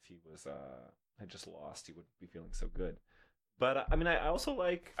had just lost, he wouldn't be feeling so good. But I mean, I also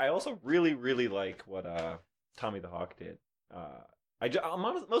really, really like what Tommy the Hawk did.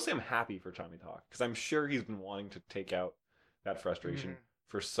 Mostly I'm happy for Tommy the Hawk because I'm sure he's been wanting to take out that frustration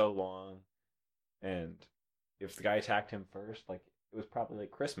for so long. And if the guy attacked him first, like, it was probably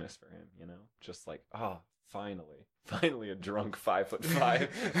like Christmas for him, you know? Just like, finally a drunk 5'5",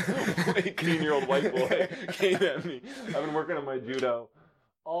 18-year-old white boy came at me. I've been working on my judo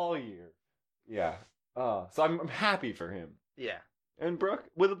all year. Yeah. So I'm happy for him. Yeah. And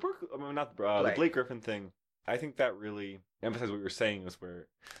the Blake Griffin thing, I think that really emphasized what you were saying was where,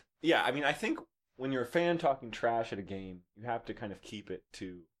 yeah, I mean, I think when you're a fan talking trash at a game, you have to kind of keep it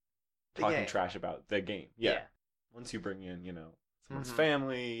to talking trash about the game. Yeah. Once you bring in, someone's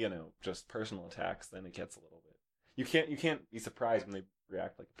family, just personal attacks, then it gets a little bit. You can't be surprised when they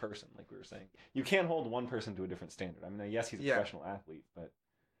react like a person, like we were saying. You can't hold one person to a different standard. I mean, yes, he's a professional athlete, but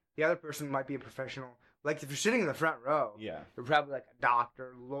the other person might be a professional. Like, if you're sitting in the front row, you're probably like a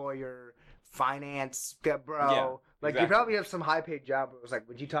doctor, lawyer, finance bro. Like, exactly. You probably have some high-paid job where it was like,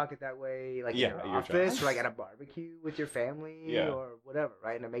 would you talk it that way, like, in your office, or like at a barbecue with your family, or whatever,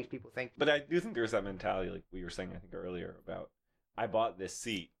 right? And it makes people think. But I do think there's that mentality, like we were saying, I think, earlier, about, I bought this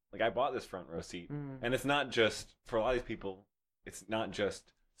seat. Like, I bought this front row seat. And it's not just, for a lot of these people, it's not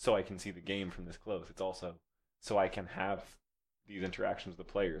just so I can see the game from this close. It's also so I can have these interactions with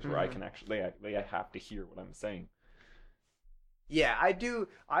the players where I can actually, they have to hear what I'm saying. Yeah, I do.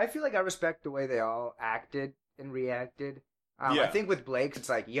 I feel like I respect the way they all acted and reacted. I think with Blake, it's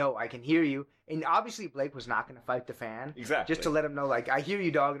like, yo, I can hear you. And obviously Blake was not going to fight the fan. Exactly. Just to let him know, like, I hear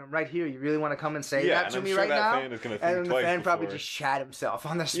you, dog, and I'm right here. You really want to come and say that to me right now? Fan is gonna think and the fan probably just shat himself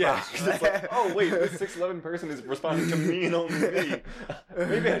on the spot. Yeah, it's like, oh, wait, this 6'11" person is responding to me and only me.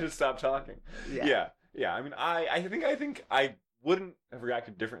 Maybe I should stop talking. Yeah. I mean, I think I wouldn't have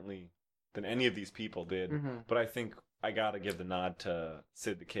reacted differently than any of these people did. But I think I got to give the nod to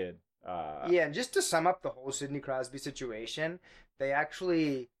Sid the Kid. And just to sum up the whole Sidney Crosby situation, they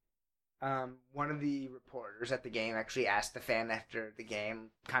actually, one of the reporters at the game actually asked the fan after the game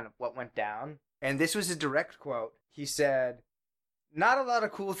kind of what went down. And this was a direct quote. He said, "Not a lot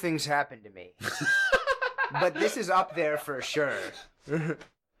of cool things happened to me, but this is up there for sure."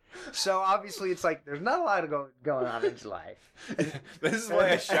 So obviously it's like there's not a lot of going on in his life. This is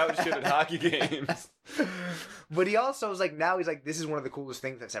why I shout shit at hockey games. But he also was like, now he's like, this is one of the coolest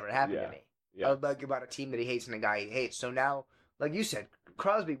things that's ever happened to me. Like, about a team that he hates and a guy he hates. So now, like you said,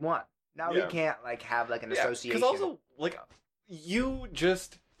 Crosby won. Now he can't like have like an association. Because also, like, you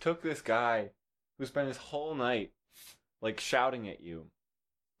just took this guy who spent his whole night like shouting at you,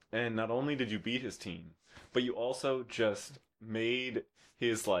 and not only did you beat his team, but you also just made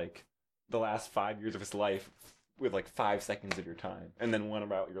his, like, the last 5 years of his life with, like, 5 seconds of your time, and then went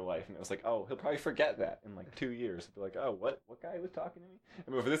about your life, and it was like, oh, he'll probably forget that in, like, 2 years. He'll be like, oh, what guy was talking to me? I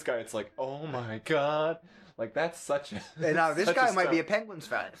mean, for this guy, it's like, oh my god, like, that's such a... And now this guy might be a Penguins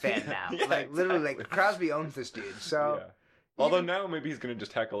fan now. Literally, like, Crosby owns this dude, so... Yeah. Although now maybe he's going to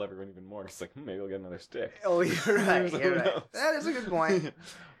just heckle everyone even more. He's like, maybe I'll get another stick. Oh, you're right, you're right. That is a good point.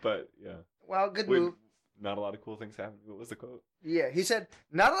 But, yeah. Well, good move. Not a lot of cool things happened. What was the quote? Yeah, he said,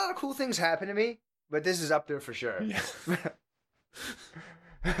 not a lot of cool things happen to me, but this is up there for sure. Yeah.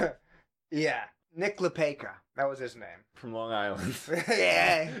 Yeah. Nick Lepeka. That was his name. From Long Island.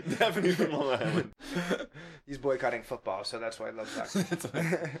 Yeah. Definitely from Long Island. He's boycotting football, so that's why I love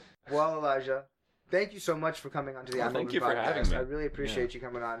that. Well, Elijah, thank you so much for coming on to the I'm Open podcast. Thank you for having me. I really appreciate you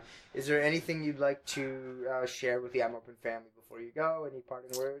coming on. Is there anything you'd like to share with the I'm Open family before you go? Any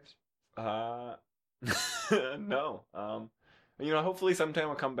parting words? No. Hopefully sometime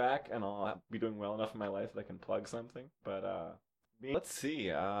I'll come back and I'll be doing well enough in my life that I can plug something. But let's see.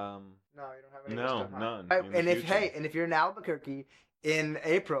 No, you don't have any. No, none. And if you're in Albuquerque in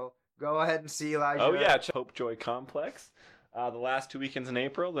April, go ahead and see Elijah. Oh yeah, Hope Joy Complex. The last 2 weekends in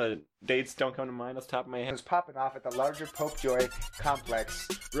April, the dates don't come to mind off the top of my It head. was popping off at the larger Pope Joy complex.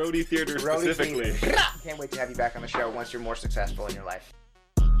 Rhodey Theater Rhodey specifically. Theater. Can't wait to have you back on the show once you're more successful in your life.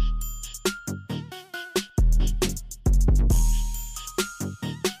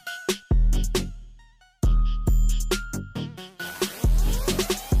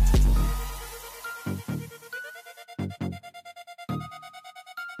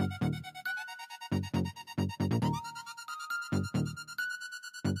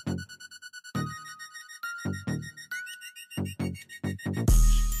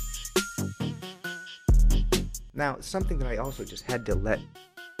 Now, something that I also just had to let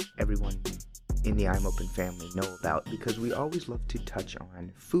everyone in the I'm Open family know about, because we always love to touch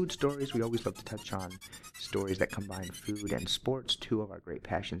on food stories. We always love to touch on stories that combine food and sports, two of our great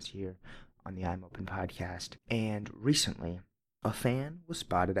passions here on the I'm Open podcast. And recently, a fan was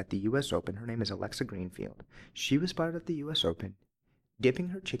spotted at the U.S. Open. Her name is Alexa Greenfield. She was spotted at the U.S. Open dipping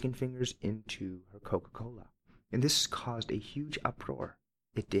her chicken fingers into her Coca-Cola. And this caused a huge uproar.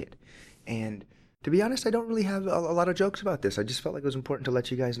 It did. And to be honest, I don't really have a lot of jokes about this. I just felt like it was important to let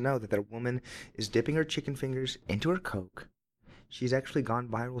you guys know that a woman is dipping her chicken fingers into her Coke. She's actually gone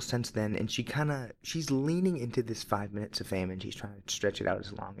viral since then, and she's leaning into this 5 minutes of fame, and she's trying to stretch it out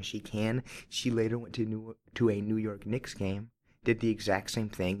as long as she can. She later went to a New York Knicks game, did the exact same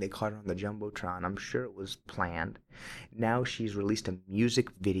thing. They caught her on the Jumbotron. I'm sure it was planned. Now she's released a music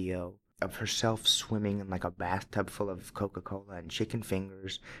video of herself swimming in like a bathtub full of Coca-Cola and chicken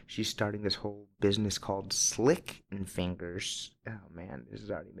fingers. She's starting this whole business called Slick and Fingers. Oh man, this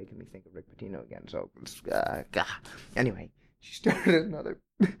is already making me think of Rick Pitino again. So, anyway, she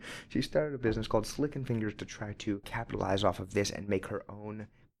started a business called Slick and Fingers to try to capitalize off of this and make her own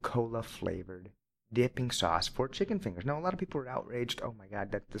cola flavored dipping sauce for chicken fingers. Now, a lot of people were outraged. Oh my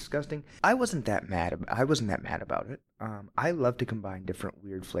God, that's disgusting. I wasn't that mad about it. I love to combine different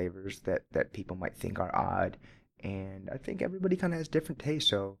weird flavors that people might think are odd, and I think everybody kind of has different tastes.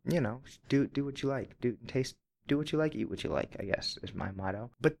 So do what you like. Do what you like. Eat what you like, I guess, is my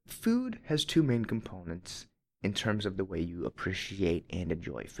motto. But food has two main components in terms of the way you appreciate and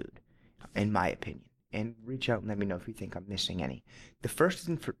enjoy food, in my opinion. And reach out and let me know if you think I'm missing any. The first is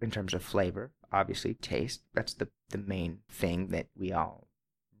in terms of flavor, obviously taste. That's the main thing that we all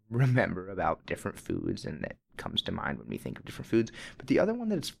remember about different foods and that comes to mind when we think of different foods. But the other one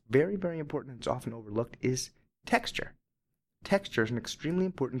that's very, very important and it's often overlooked is texture. Texture is an extremely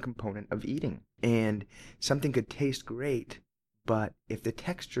important component of eating. And something could taste great, but if the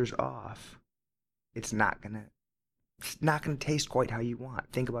texture's off, it's not gonna taste quite how you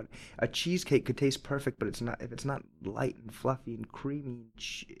want. Think about it. A cheesecake could taste perfect, but if it's not light and fluffy and creamy,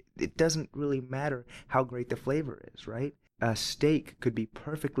 it doesn't really matter how great the flavor is, right? A steak could be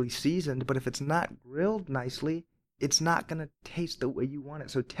perfectly seasoned, but if it's not grilled nicely, it's not going to taste the way you want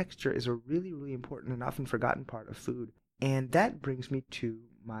it. So texture is a really, really important and often forgotten part of food. And that brings me to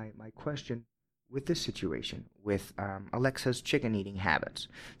my question with this situation, with Alexa's chicken eating habits.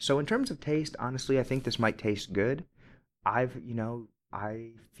 So in terms of taste, honestly, I think this might taste good.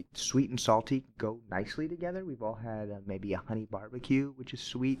 Sweet and salty go nicely together. We've all had maybe a honey barbecue, which is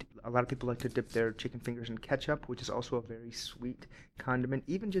sweet. A lot of people like to dip their chicken fingers in ketchup, which is also a very sweet condiment.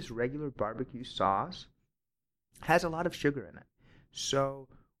 Even just regular barbecue sauce has a lot of sugar in it. So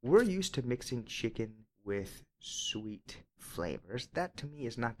we're used to mixing chicken with sweet flavors. That to me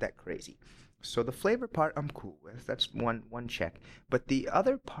is not that crazy. So the flavor part I'm cool with. That's one check. But the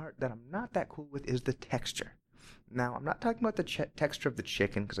other part that I'm not that cool with is the texture. Now, I'm not talking about the texture of the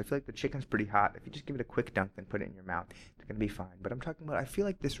chicken, because I feel like the chicken's pretty hot. If you just give it a quick dunk, then put it in your mouth, it's going to be fine. But I'm talking about, I feel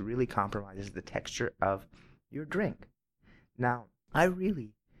like this really compromises the texture of your drink. Now,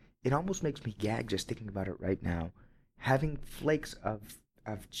 it almost makes me gag just thinking about it right now. Having flakes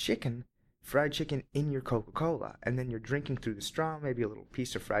of chicken, fried chicken in your Coca-Cola, and then you're drinking through the straw, maybe a little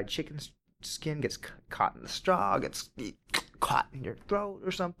piece of fried chicken skin gets caught in the straw, gets caught in your throat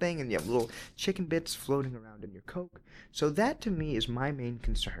or something, and you have little chicken bits floating around in your Coke. So that to me is my main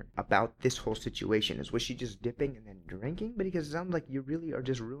concern about this whole situation. Was she just dipping and then drinking? Because it sounds like you really are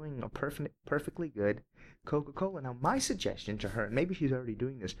just ruining a perfectly good Coca-Cola. Now my suggestion to her, and maybe she's already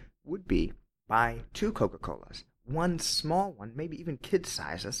doing this, would be buy 2 Coca-Colas. One small one, maybe even kid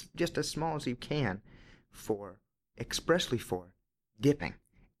size, just as small as you can, expressly for dipping.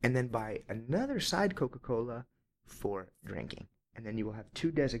 And then buy another side Coca-Cola for drinking. And then you will have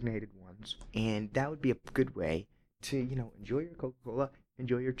 2 designated ones. And that would be a good way to, enjoy your Coca-Cola,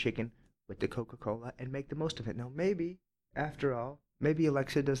 enjoy your chicken with the Coca-Cola, and make the most of it. Now, maybe, after all, maybe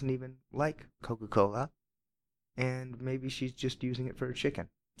Alexa doesn't even like Coca-Cola, and maybe she's just using it for her chicken.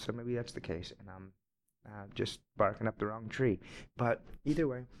 So maybe that's the case, and I'm just barking up the wrong tree. But either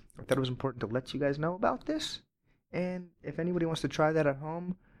way, I thought it was important to let you guys know about this. And if anybody wants to try that at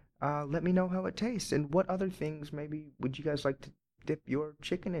home, let me know how it tastes. And what other things maybe would you guys like to dip your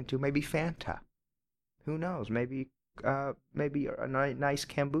chicken into? Maybe Fanta. Who knows? Maybe a nice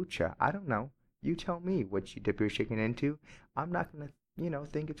kombucha. I don't know. You tell me what you dip your chicken into. I'm not going to,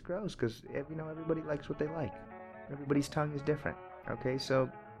 think it's gross because, everybody likes what they like. Everybody's tongue is different. Okay, so,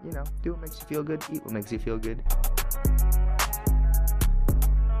 do what makes you feel good, eat what makes you feel good.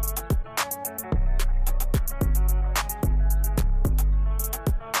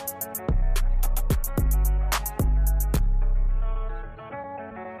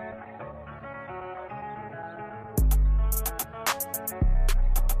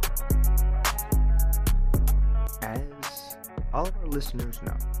 As all of our listeners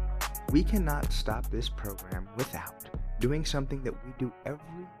know, we cannot stop this program without doing something that we do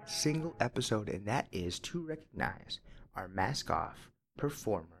every single episode, and that is to recognize our Mask Off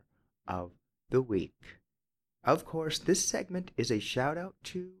Performer of the Week. Of course, this segment is a shout out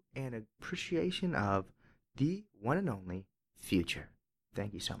to and appreciation of the one and only Future.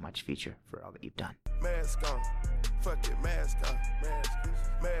 Thank you so much, Future, for all that you've done. Mask on, fuck it, mask on,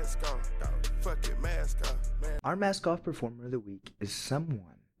 mask on, fuck it, mask on. Our Mask Off Performer of the Week is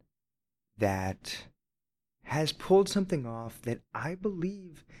someone that has pulled something off that I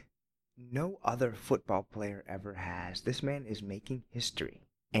believe no other football player ever has. This man is making history.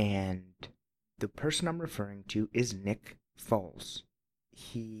 And the person I'm referring to is Nick Foles.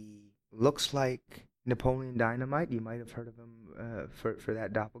 He looks like Napoleon Dynamite. You might have heard of him for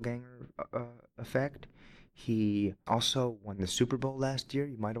that doppelganger effect. He also won the Super Bowl last year.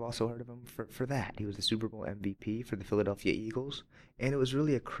 You might have also heard of him for that. He was the Super Bowl MVP for the Philadelphia Eagles. And it was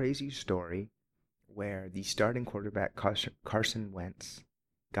really a crazy story where the starting quarterback, Carson Wentz,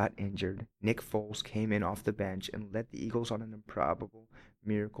 got injured. Nick Foles came in off the bench and led the Eagles on an improbable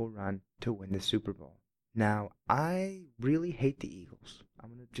miracle run to win the Super Bowl. Now, I really hate the Eagles. I'm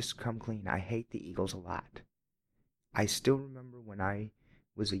going to just come clean. I hate the Eagles a lot. I still remember when I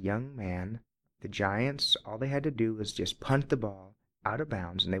was a young man, the Giants, all they had to do was just punt the ball out of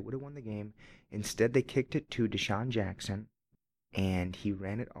bounds and they would have won the game. Instead, they kicked it to Deshaun Jackson and he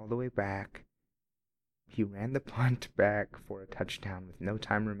ran it all the way back. He ran the punt back for a touchdown with no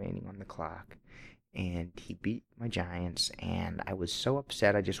time remaining on the clock. And he beat my Giants, and I was so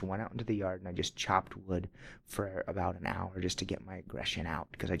upset I just went out into the yard and I just chopped wood for about an hour just to get my aggression out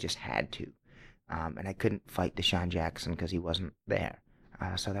because I just had to. And I couldn't fight Deshaun Jackson because he wasn't there.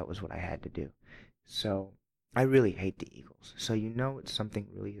 So that was what I had to do. So I really hate the Eagles. So it's something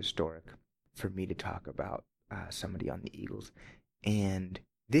really historic for me to talk about somebody on the Eagles. And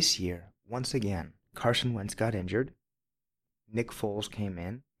this year, once again, Carson Wentz got injured. Nick Foles came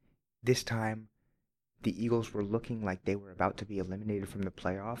in. This time, the Eagles were looking like they were about to be eliminated from the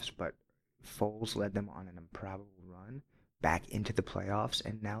playoffs, but Foles led them on an improbable run back into the playoffs,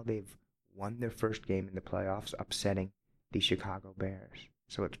 and now they've won their first game in the playoffs, upsetting the Chicago Bears.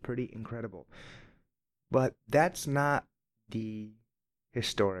 So it's pretty incredible. But that's not the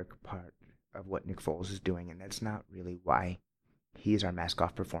historic part of what Nick Foles is doing, and that's not really why he is our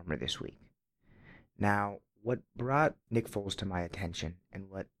mask-off performer this week. Now, what brought Nick Foles to my attention and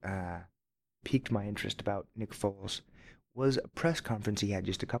what piqued my interest about Nick Foles was a press conference he had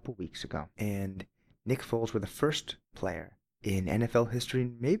just a couple weeks ago. And Nick Foles was the first player in NFL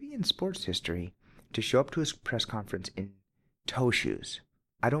history, maybe in sports history, to show up to his press conference in toe shoes.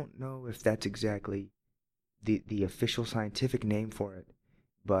 I don't know if that's exactly the official scientific name for it,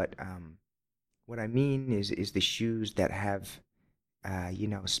 but what I mean is the shoes that have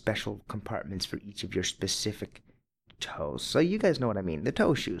special compartments for each of your specific toes. So you guys know what I mean. The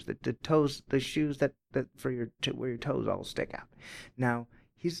toe shoes, the shoes that for where your toes all stick out. Now,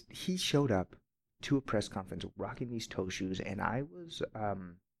 he showed up to a press conference rocking these toe shoes, and I was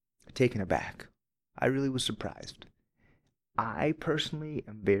taken aback. I really was surprised. I personally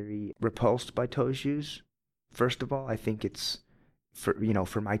am very repulsed by toe shoes. First of all, I think it's for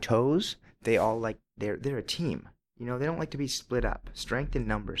my toes, they all they're a team. They don't like to be split up. Strength in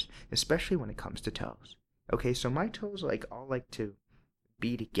numbers, especially when it comes to toes. Okay, so my toes all like to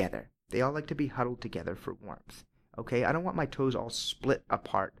be together. They all like to be huddled together for warmth. Okay, I don't want my toes all split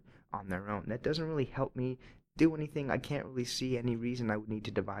apart on their own. That doesn't really help me do anything. I can't really see any reason I would need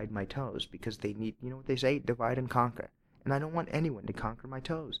to divide my toes because they need, what they say, divide and conquer. And I don't want anyone to conquer my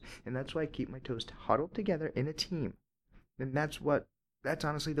toes. And that's why I keep my toes huddled together in a team. And that's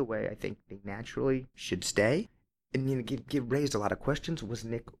honestly the way I think they naturally should stay. And, get raised a lot of questions. Was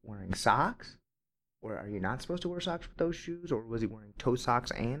Nick wearing socks? Or are you not supposed to wear socks with those shoes? Or was he wearing toe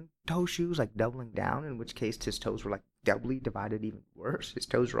socks and toe shoes, like doubling down, in which case his toes were like doubly divided even worse? His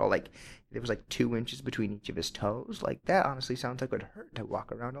toes were all like, there was like 2 inches between each of his toes. Like, that honestly sounds like it would hurt to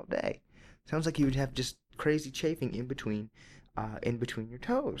walk around all day. Sounds like you would have just crazy chafing in between your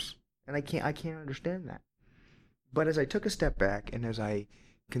toes. And I can't understand that. But as I took a step back and as I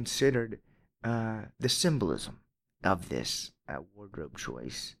considered the symbolism of this wardrobe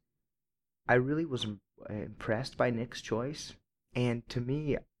choice, I really was impressed by Nick's choice. And to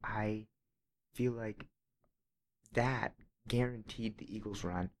me, I feel like that guaranteed the Eagles'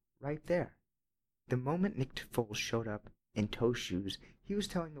 run right there. The moment Nick Foles showed up in toe shoes, he was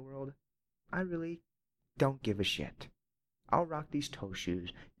telling the world, I really don't give a shit. I'll rock these toe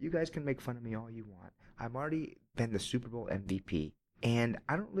shoes. You guys can make fun of me all you want. I've already been the Super Bowl MVP. And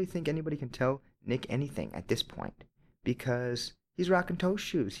I don't really think anybody can tell Nick anything at this point, because he's rocking toe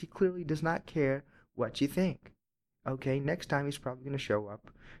shoes. He clearly does not care what you think. Okay, next time he's probably going to show up,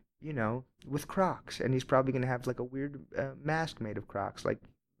 with Crocs. And he's probably going to have like a weird mask made of Crocs, like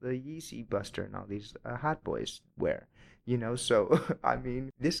the Yeezy Buster and all these hot boys wear. So, I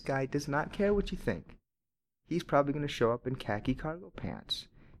mean, this guy does not care what you think. He's probably going to show up in khaki cargo pants.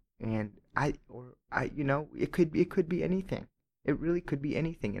 And it could be anything. It really could be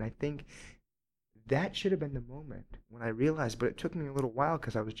anything. And I think that should have been the moment when I realized, but it took me a little while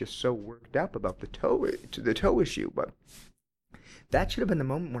because I was just so worked up about the toe issue. But that should have been the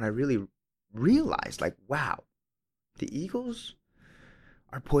moment when I really realized, like, wow, the Eagles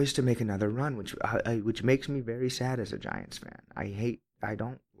are poised to make another run, which makes me very sad as a Giants fan. I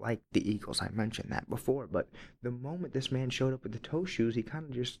don't like the Eagles. I mentioned that before, but the moment this man showed up with the toe shoes, he kind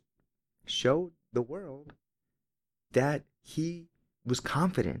of just showed the world that he was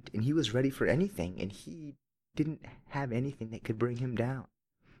confident and he was ready for anything, and he didn't have anything that could bring him down.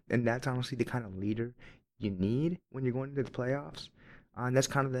 And that's honestly the kind of leader you need when you're going into the playoffs. And that's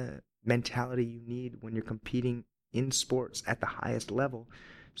kind of the mentality you need when you're competing in sports at the highest level.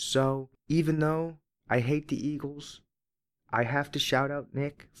 So even though I hate the Eagles, I have to shout out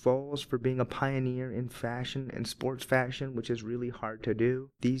Nick Foles for being a pioneer in fashion and sports fashion, which is really hard to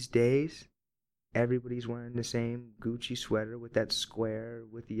do these days. Everybody's wearing the same Gucci sweater with that square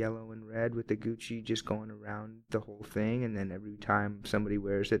with yellow and red with the Gucci just going around the whole thing. And then every time somebody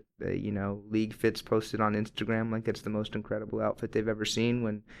wears it, League Fits posted on Instagram like it's the most incredible outfit they've ever seen,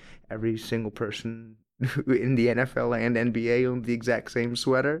 when every single person in the NFL and NBA owns the exact same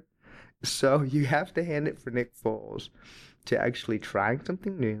sweater. So you have to hand it for Nick Foles to actually trying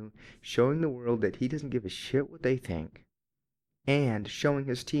something new, showing the world that he doesn't give a shit what they think, and showing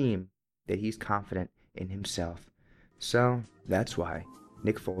his team that he's confident in himself. So that's why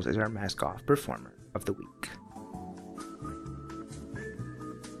Nick Foles is our Mask Off Performer of the Week.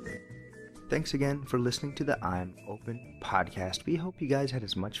 Thanks again for listening to the I'm Open podcast. We hope you guys had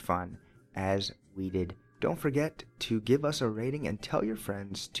as much fun as we did. Don't forget to give us a rating and tell your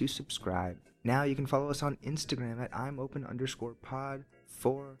friends to subscribe. Now you can follow us on Instagram at I'mOpen_pod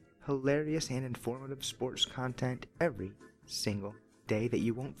for hilarious and informative sports content every single day that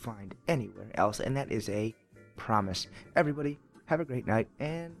you won't find anywhere else, and that is a promise. Everybody, have a great night,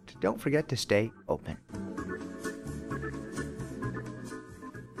 and don't forget to stay open.